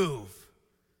 move.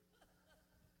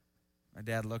 My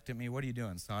dad looked at me, what are you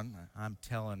doing, son? I'm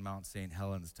telling Mount St.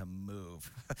 Helens to move.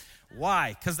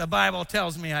 Why? Because the Bible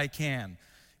tells me I can.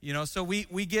 So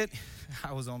we get,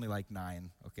 I was only like 9,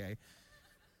 okay?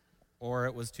 Or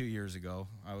it was 2 years ago.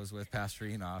 I was with Pastor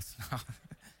Enos.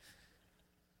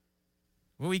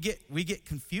 Well, we get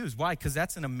confused. Why? Because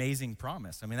that's an amazing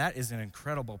promise. I mean, that is an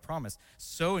incredible promise.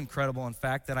 So incredible, in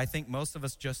fact, that I think most of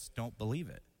us just don't believe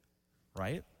it,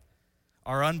 right?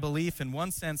 Our unbelief, in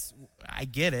one sense, I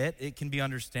get it. It can be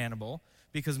understandable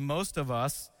because most of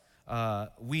us,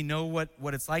 we know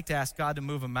what it's like to ask God to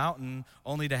move a mountain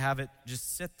only to have it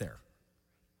just sit there.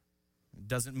 It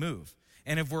doesn't move.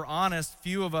 And if we're honest,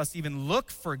 few of us even look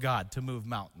for God to move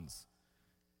mountains.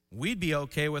 We'd be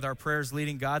okay with our prayers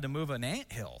leading God to move an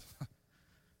anthill.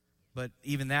 But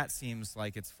even that seems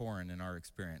like it's foreign in our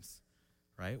experience,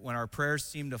 right? When our prayers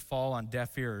seem to fall on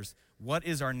deaf ears, what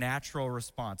is our natural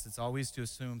response? It's always to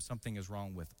assume something is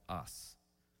wrong with us,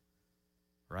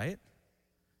 right?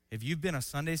 If you've been a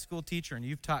Sunday school teacher and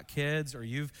you've taught kids, or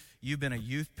you've been a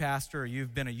youth pastor, or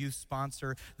you've been a youth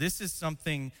sponsor, this is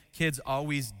something kids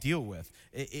always deal with.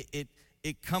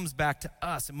 It comes back to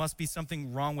us. It must be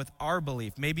something wrong with our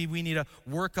belief. Maybe we need to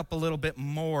work up a little bit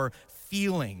more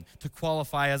feeling to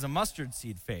qualify as a mustard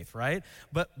seed faith, right?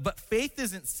 But faith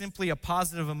isn't simply a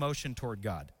positive emotion toward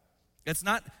God. It's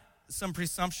not some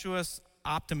presumptuous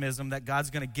optimism that God's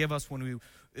going to give us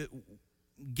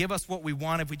give us what we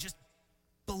want if we just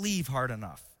believe hard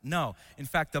enough. No. In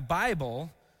fact, the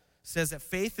Bible says that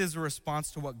faith is a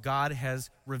response to what God has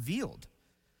revealed.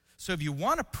 So if you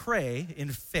want to pray in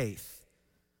faith,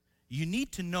 you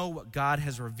need to know what God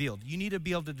has revealed. You need to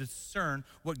be able to discern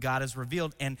what God has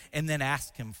revealed and then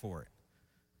ask him for it.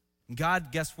 And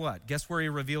God, guess what? Guess where he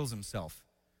reveals himself?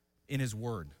 In his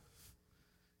word.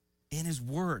 In his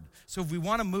word. So if we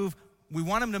want him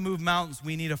to move mountains,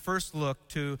 we need to first look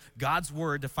to God's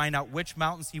word to find out which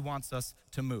mountains he wants us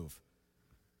to move.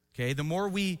 Okay, the more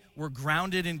we're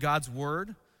grounded in God's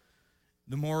word,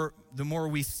 the more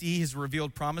we see his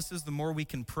revealed promises, the more we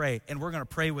can pray. And we're going to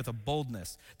pray with a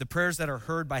boldness. The prayers that are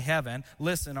heard by heaven,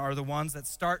 listen, are the ones that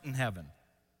start in heaven.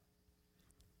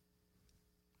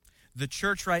 The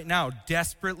church right now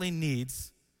desperately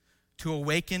needs to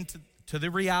awaken to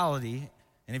the reality.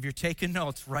 And if you're taking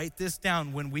notes, write this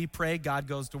down. When we pray, God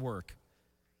goes to work.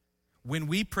 When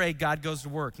we pray, God goes to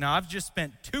work. Now, I've just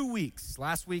spent 2 weeks,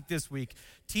 last week, this week,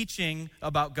 teaching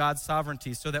about God's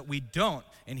sovereignty so that we don't,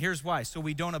 and here's why, so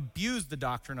we don't abuse the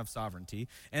doctrine of sovereignty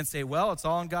and say, well, it's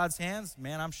all in God's hands.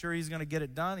 Man, I'm sure he's going to get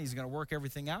it done. He's going to work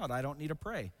everything out. I don't need to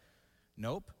pray.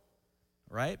 Nope.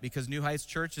 Right? Because New Heights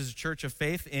Church is a church of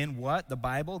faith in what? The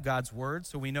Bible, God's word.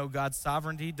 So we know God's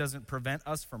sovereignty doesn't prevent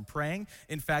us from praying.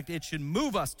 In fact, it should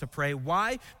move us to pray.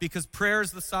 Why? Because prayer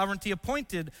is the sovereignty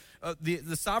appointed,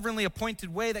 the sovereignly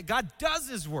appointed way that God does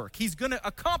his work. He's going to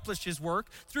accomplish his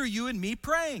work through you and me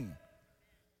praying.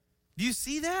 Do you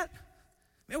see that?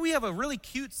 Man, we have a really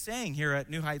cute saying here at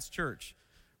New Heights Church.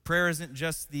 Prayer isn't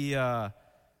just the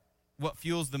what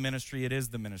fuels the ministry, it is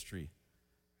the ministry.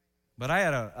 But I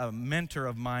had a mentor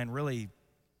of mine really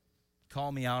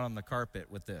call me out on the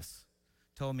carpet with this.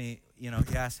 Told me, he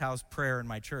asked, how's prayer in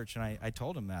my church? And I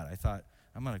told him that. I thought,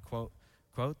 I'm going to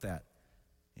quote that,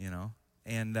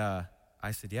 And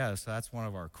I said, yeah, so that's one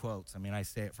of our quotes. I mean, I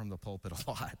say it from the pulpit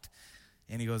a lot.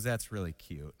 And he goes, that's really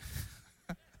cute.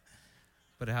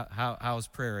 But how's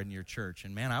prayer in your church?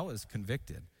 And man, I was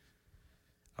convicted.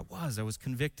 I was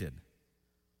convicted.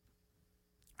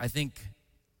 I think,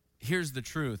 here's the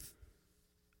truth.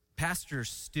 Pastor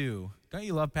Stu, don't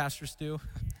you love Pastor Stu?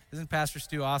 Isn't Pastor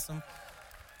Stu awesome?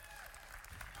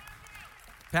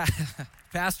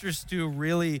 Pastor Stu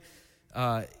really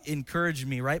encouraged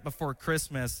me right before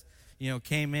Christmas,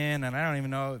 came in, and I don't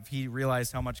even know if he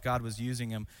realized how much God was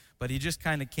using him, but he just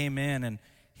kind of came in and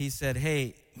he said,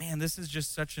 hey, man, this is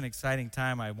just such an exciting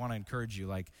time. I want to encourage you.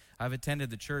 Like, I've attended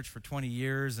the church for 20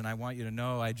 years, and I want you to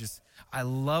know I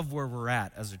love where we're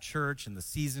at as a church and the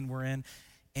season we're in.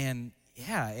 And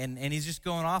yeah, and he's just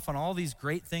going off on all these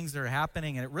great things that are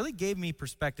happening, and it really gave me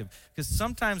perspective. Because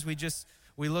sometimes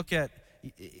we look at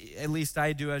least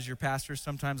I do as your pastor,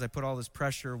 sometimes I put all this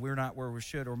pressure, we're not where we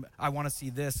should, or I want to see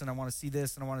this, and I want to see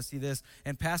this, and I want to see this.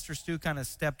 And Pastor Stu kind of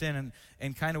stepped in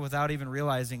and kind of without even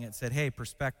realizing it said, hey,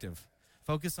 perspective.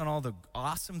 Focus on all the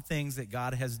awesome things that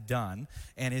God has done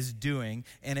and is doing,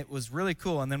 and it was really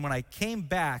cool. And then when I came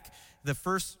back, the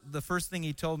first thing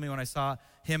he told me when I saw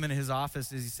him in his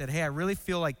office is he said, hey, I really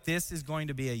feel like this is going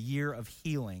to be a year of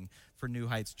healing for New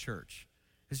Heights Church.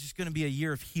 It's just going to be a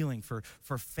year of healing for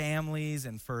families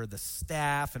and for the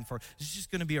staff, and it's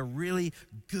just going to be a really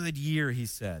good year, he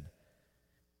said.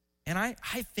 And I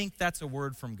think that's a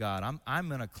word from God. I'm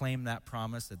going to claim that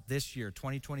promise that this year,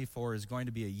 2024, is going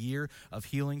to be a year of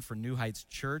healing for New Heights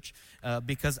Church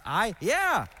because I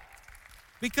know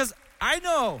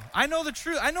the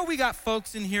truth. I know we got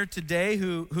folks in here today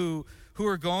who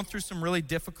are going through some really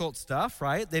difficult stuff,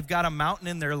 right? They've got a mountain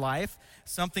in their life,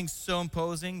 something so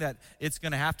imposing that it's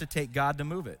going to have to take God to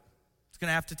move it. It's going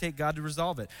to have to take God to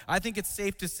resolve it. I think it's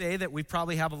safe to say that we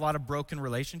probably have a lot of broken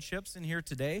relationships in here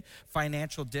today,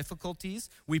 financial difficulties.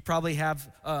 We probably have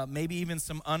maybe even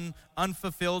some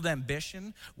unfulfilled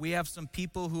ambition. We have some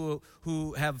people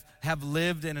who have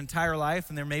lived an entire life,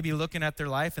 and they're maybe looking at their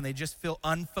life and they just feel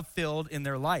unfulfilled in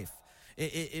their life.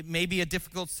 It may be a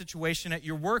difficult situation at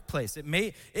your workplace.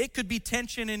 It could be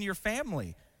tension in your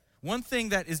family. One thing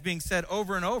that is being said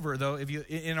over and over, though,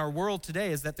 in our world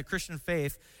today, is that the Christian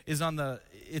faith is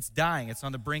it's dying. It's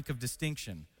on the brink of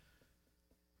distinction.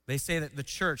 They say that the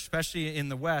church, especially in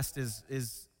the West,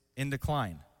 is in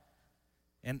decline.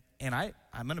 And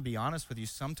I'm going to be honest with you.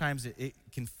 Sometimes it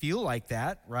can feel like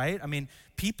that, right? I mean,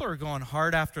 people are going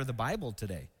hard after the Bible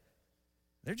today.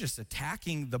 They're just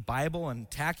attacking the Bible and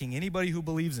attacking anybody who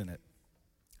believes in it.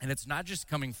 And it's not just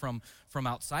coming from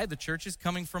outside the church, it's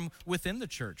coming from within the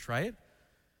church, right?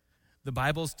 The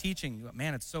Bible's teaching,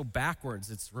 man, it's so backwards,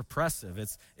 it's repressive.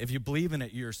 If you believe in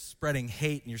it, you're spreading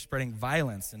hate and you're spreading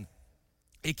violence, and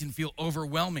it can feel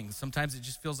overwhelming. Sometimes it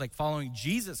just feels like following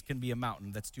Jesus can be a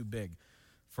mountain that's too big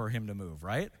for him to move,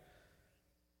 right?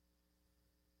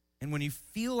 And when you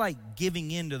feel like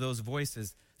giving in to those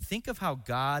voices, think of how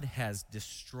God has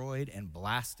destroyed and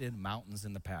blasted mountains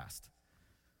in the past.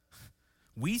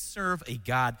 We serve a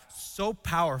God so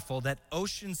powerful that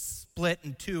oceans split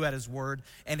in two at his word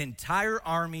and entire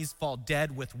armies fall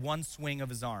dead with one swing of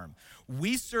his arm.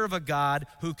 We serve a God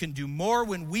who can do more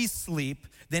when we sleep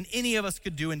than any of us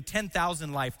could do in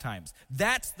 10,000 lifetimes.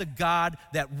 That's the God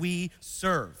that we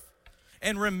serve.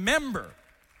 And remember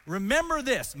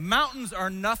this, mountains are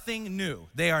nothing new.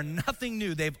 They are nothing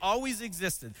new. They've always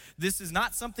existed. This is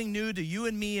not something new to you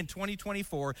and me in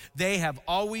 2024. They have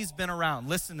always been around.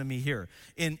 Listen to me here.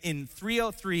 In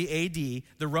 303 AD,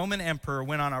 the Roman emperor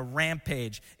went on a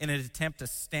rampage in an attempt to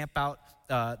stamp out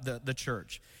the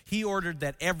church. He ordered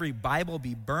that every Bible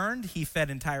be burned. He fed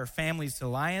entire families to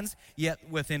lions. Yet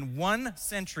within 1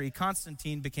 century,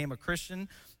 Constantine became a Christian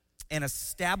and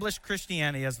established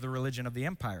Christianity as the religion of the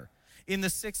empire. In the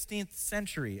 16th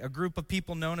century, a group of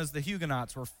people known as the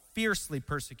Huguenots were fiercely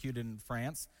persecuted in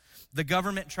France. The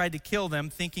government tried to kill them,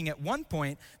 thinking at one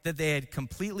point that they had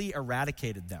completely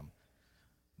eradicated them.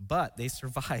 But they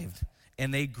survived,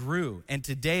 and they grew. And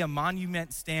today a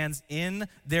monument stands in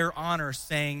their honor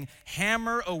saying,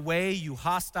 "Hammer away, you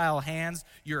hostile hands.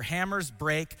 Your hammers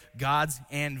break, God's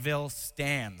anvil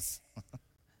stands."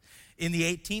 In the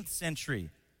 18th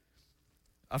century,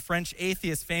 a French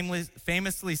atheist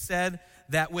famously said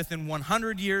that within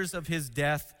 100 years of his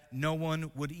death, no one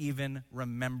would even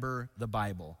remember the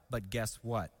Bible. But guess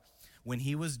what? When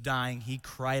he was dying, he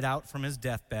cried out from his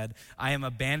deathbed, "I am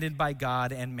abandoned by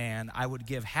God and man. I would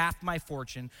give half my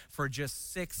fortune for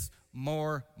just 6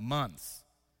 more months."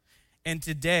 And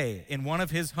today, in one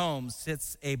of his homes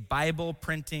sits a Bible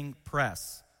printing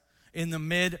press. In the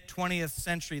mid-20th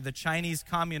century, the Chinese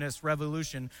Communist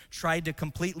Revolution tried to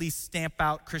completely stamp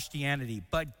out Christianity.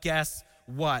 But guess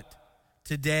what?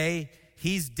 Today,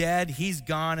 he's dead, he's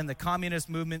gone, and the communist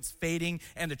movement's fading,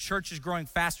 and the church is growing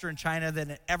faster in China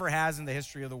than it ever has in the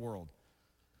history of the world.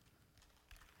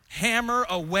 Hammer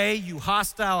away, you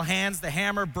hostile hands. The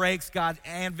hammer breaks, God's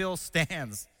anvil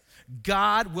stands.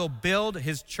 God will build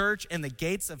his church, and the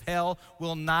gates of hell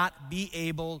will not be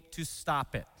able to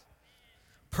stop it.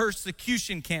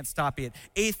 Persecution can't stop it.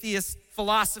 Atheist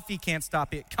philosophy can't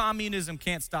stop it. Communism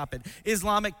can't stop it.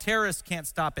 Islamic terrorists can't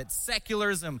stop it.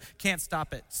 Secularism can't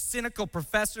stop it. Cynical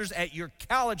professors at your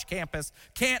college campus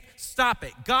can't stop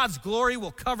it. God's glory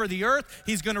will cover the earth.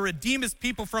 He's going to redeem his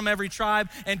people from every tribe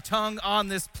and tongue on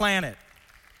this planet.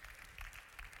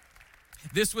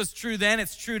 This was true then,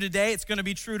 it's true today, it's going to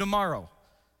be true tomorrow.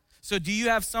 So do you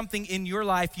have something in your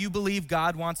life you believe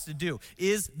God wants to do?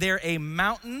 Is there a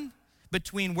mountain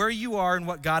between where you are and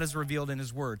what God has revealed in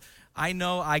his word? I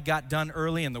know I got done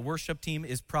early and the worship team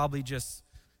is probably just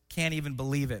can't even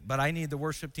believe it, but I need the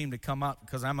worship team to come up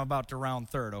because I'm about to round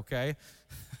third, okay?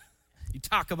 You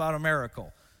talk about a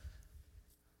miracle.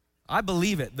 I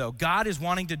believe it, though. God is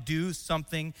wanting to do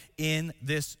something in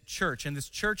this church, and this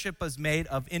churchship is made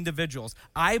of individuals.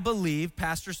 I believe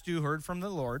Pastor Stu heard from the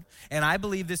Lord, and I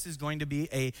believe this is going to be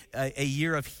a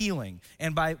year of healing.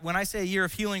 And when I say a year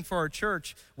of healing for our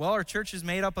church, well, our church is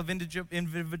made up of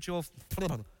individual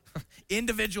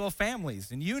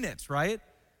families and units, right?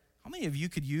 How many of you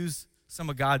could use some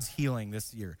of God's healing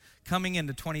this year, coming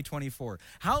into 2024?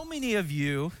 How many of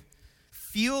you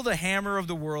feel the hammer of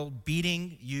the world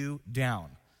beating you down?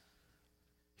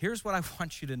 Here's what I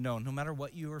want you to know. No matter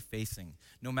what you are facing,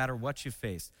 no matter what you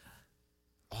face,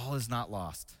 all is not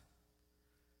lost,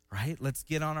 right? Let's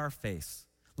get on our face.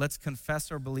 Let's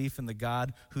confess our belief in the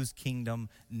God whose kingdom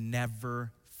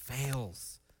never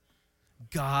fails.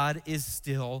 God is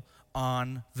still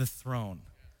on the throne.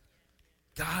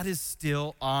 God is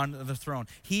still on the throne.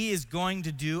 He is going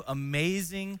to do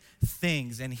amazing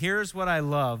things. And here's what I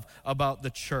love about the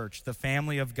church, the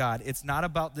family of God. It's not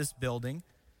about this building.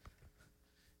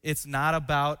 It's not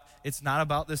about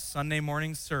this Sunday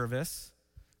morning service,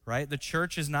 right? The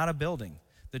church is not a building.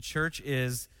 The church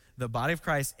is the body of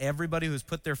Christ. Everybody who's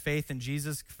put their faith in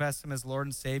Jesus, confess him as Lord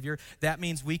and Savior. That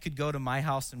means we could go to my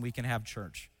house and we can have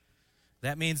church.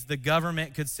 That means the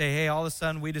government could say, hey, all of a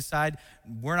sudden we decide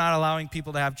we're not allowing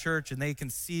people to have church, and they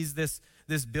can seize this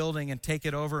building and take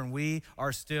it over, and we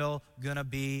are still going to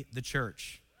be the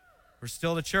church. We're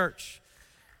still the church.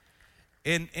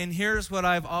 And here's what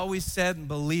I've always said and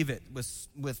believe it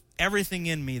with everything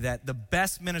in me, that the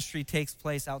best ministry takes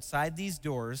place outside these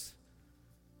doors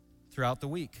throughout the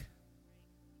week.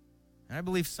 And I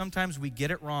believe sometimes we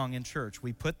get it wrong in church.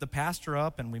 We put the pastor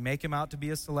up and we make him out to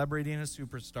be a celebrity and a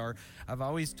superstar. I've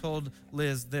always told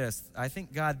Liz this. I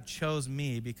think God chose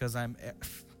me because I'm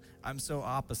so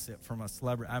opposite from a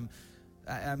celebrity.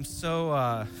 I'm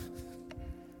so...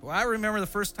 Well, I remember the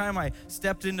first time I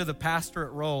stepped into the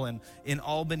pastorate role in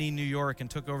Albany, New York, and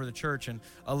took over the church, and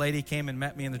a lady came and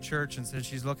met me in the church and said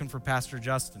she's looking for Pastor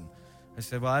Justin. I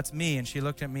said, well, that's me. And she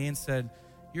looked at me and said,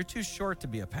 you're too short to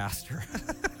be a pastor.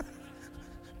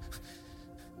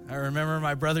 I remember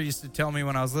my brother used to tell me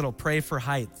when I was little, pray for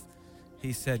height.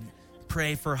 He said,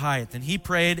 pray for height. And he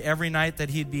prayed every night that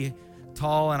he'd be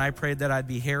tall, and I prayed that I'd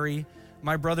be hairy.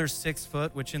 My brother's 6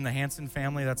 foot, which in the Hansen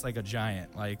family, that's like a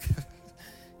giant. Like,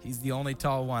 he's the only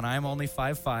tall one. I'm only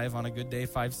 5'5", on a good day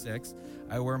 5'6".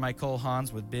 I wear my Cole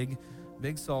Haans with big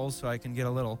soles so I can get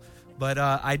a little. But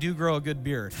I do grow a good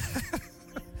beard.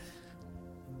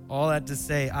 All that to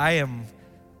say, I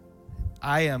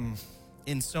am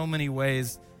in so many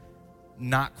ways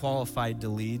not qualified to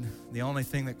lead. The only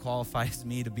thing that qualifies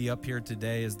me to be up here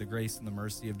today is the grace and the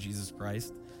mercy of Jesus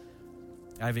Christ.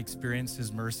 I've experienced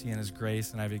his mercy and his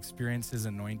grace, and I've experienced his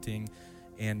anointing,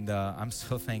 and I'm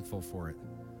so thankful for it.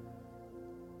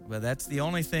 But that's the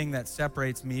only thing that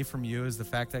separates me from you, is the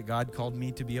fact that God called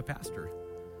me to be a pastor.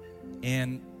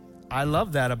 And I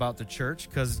love that about the church,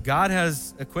 because God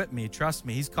has equipped me. Trust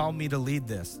me, he's called me to lead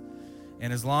this.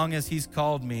 And as long as he's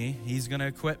called me, he's going to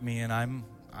equip me, and I'm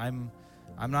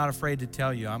not afraid to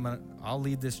tell you, I'll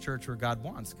lead this church where God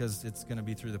wants, because it's going to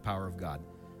be through the power of God.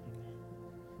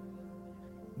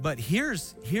 But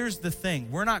here's the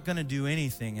thing. We're not going to do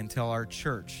anything until our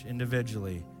church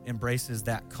individually embraces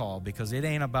that call, because it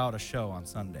ain't about a show on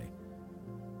Sunday.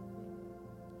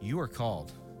 You are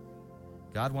called.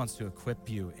 God wants to equip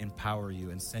you, empower you,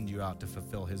 and send you out to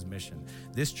fulfill his mission.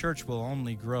 This church will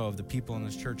only grow if the people in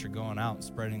this church are going out and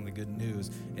spreading the good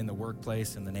news in the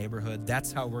workplace, in the neighborhood.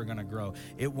 That's how we're going to grow.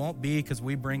 It won't be because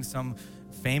we bring some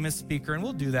famous speaker, and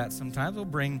we'll do that sometimes. We'll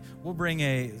bring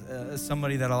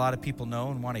somebody that a lot of people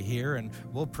know and want to hear, and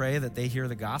we'll pray that they hear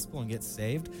the gospel and get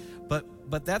saved.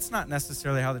 But that's not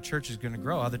necessarily how the church is going to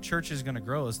grow. How the church is going to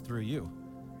grow is through you.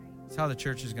 That's how the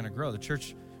church is going to grow. The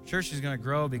church is going to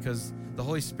grow because the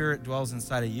Holy Spirit dwells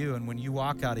inside of you, and when you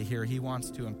walk out of here, he wants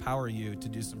to empower you to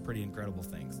do some pretty incredible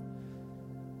things.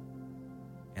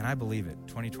 And I believe it.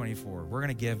 2024, we're going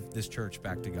to give this church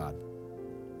back to God.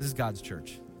 This is God's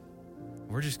church.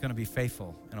 We're just going to be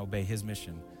faithful and obey his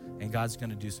mission, and God's going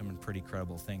to do some pretty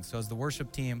incredible things. So as the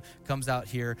worship team comes out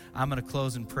here, I'm going to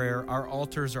close in prayer. Our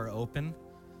altars are open,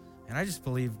 and I just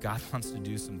believe God wants to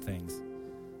do some things.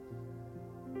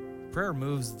 Prayer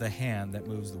moves the hand that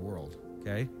moves the world,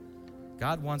 okay?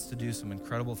 God wants to do some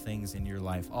incredible things in your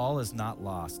life. All is not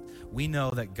lost. We know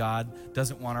that God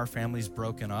doesn't want our families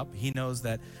broken up. We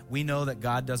know that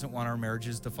God doesn't want our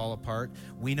marriages to fall apart.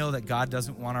 We know that God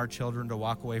doesn't want our children to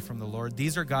walk away from the Lord.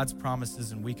 These are God's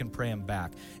promises, and we can pray them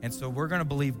back. And so we're going to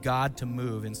believe God to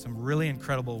move in some really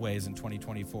incredible ways in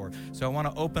 2024. So I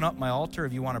want to open up my altar.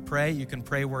 If you want to pray, you can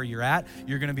pray where you're at.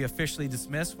 You're going to be officially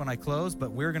dismissed when I close,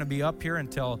 but we're going to be up here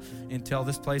until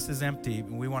this place is empty.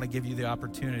 And we want to give you the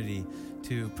opportunity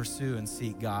to pursue and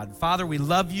seek God. Father, we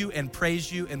love you and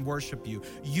praise you and worship you.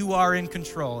 You are in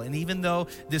control. And even though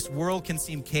this world can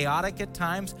seem chaotic at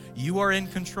times, you are in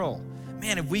control.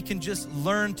 Man, if we can just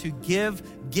learn to give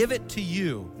it to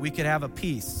you, we could have a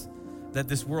peace that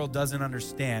this world doesn't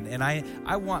understand. And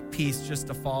I want peace just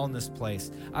to fall in this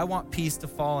place. I want peace to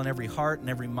fall in every heart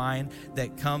and every mind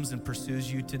that comes and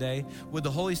pursues you today. Would the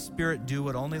Holy Spirit do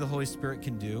what only the Holy Spirit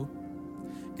can do?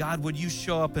 God, would you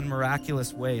show up in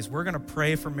miraculous ways? We're going to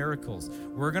pray for miracles.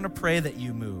 We're going to pray that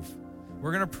you move.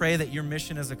 We're going to pray that your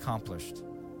mission is accomplished.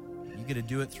 You get to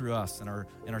do it through us in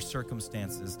our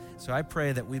circumstances. So I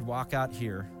pray that we'd walk out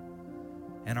here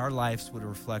and our lives would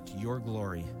reflect your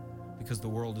glory because the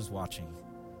world is watching.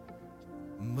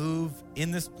 Move in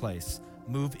this place.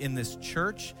 Move in this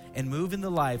church and move in the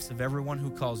lives of everyone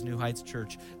who calls New Heights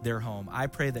Church their home. I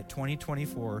pray that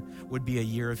 2024 would be a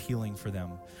year of healing for them,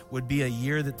 would be a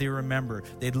year that they remember.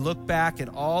 They'd look back at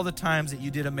all the times that you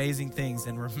did amazing things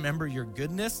and remember your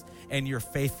goodness and your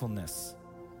faithfulness.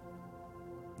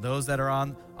 Those that are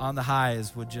on the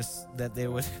highs they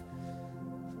would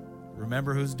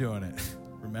remember who's doing it.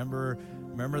 Remember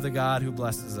the God who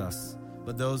blesses us.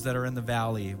 But those that are in the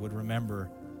valley would remember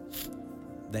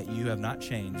that you have not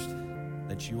changed,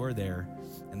 that you are there,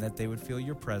 and that they would feel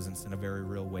your presence in a very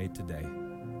real way today.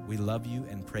 We love you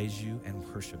and praise you and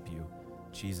worship you.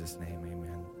 In Jesus' name,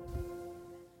 amen.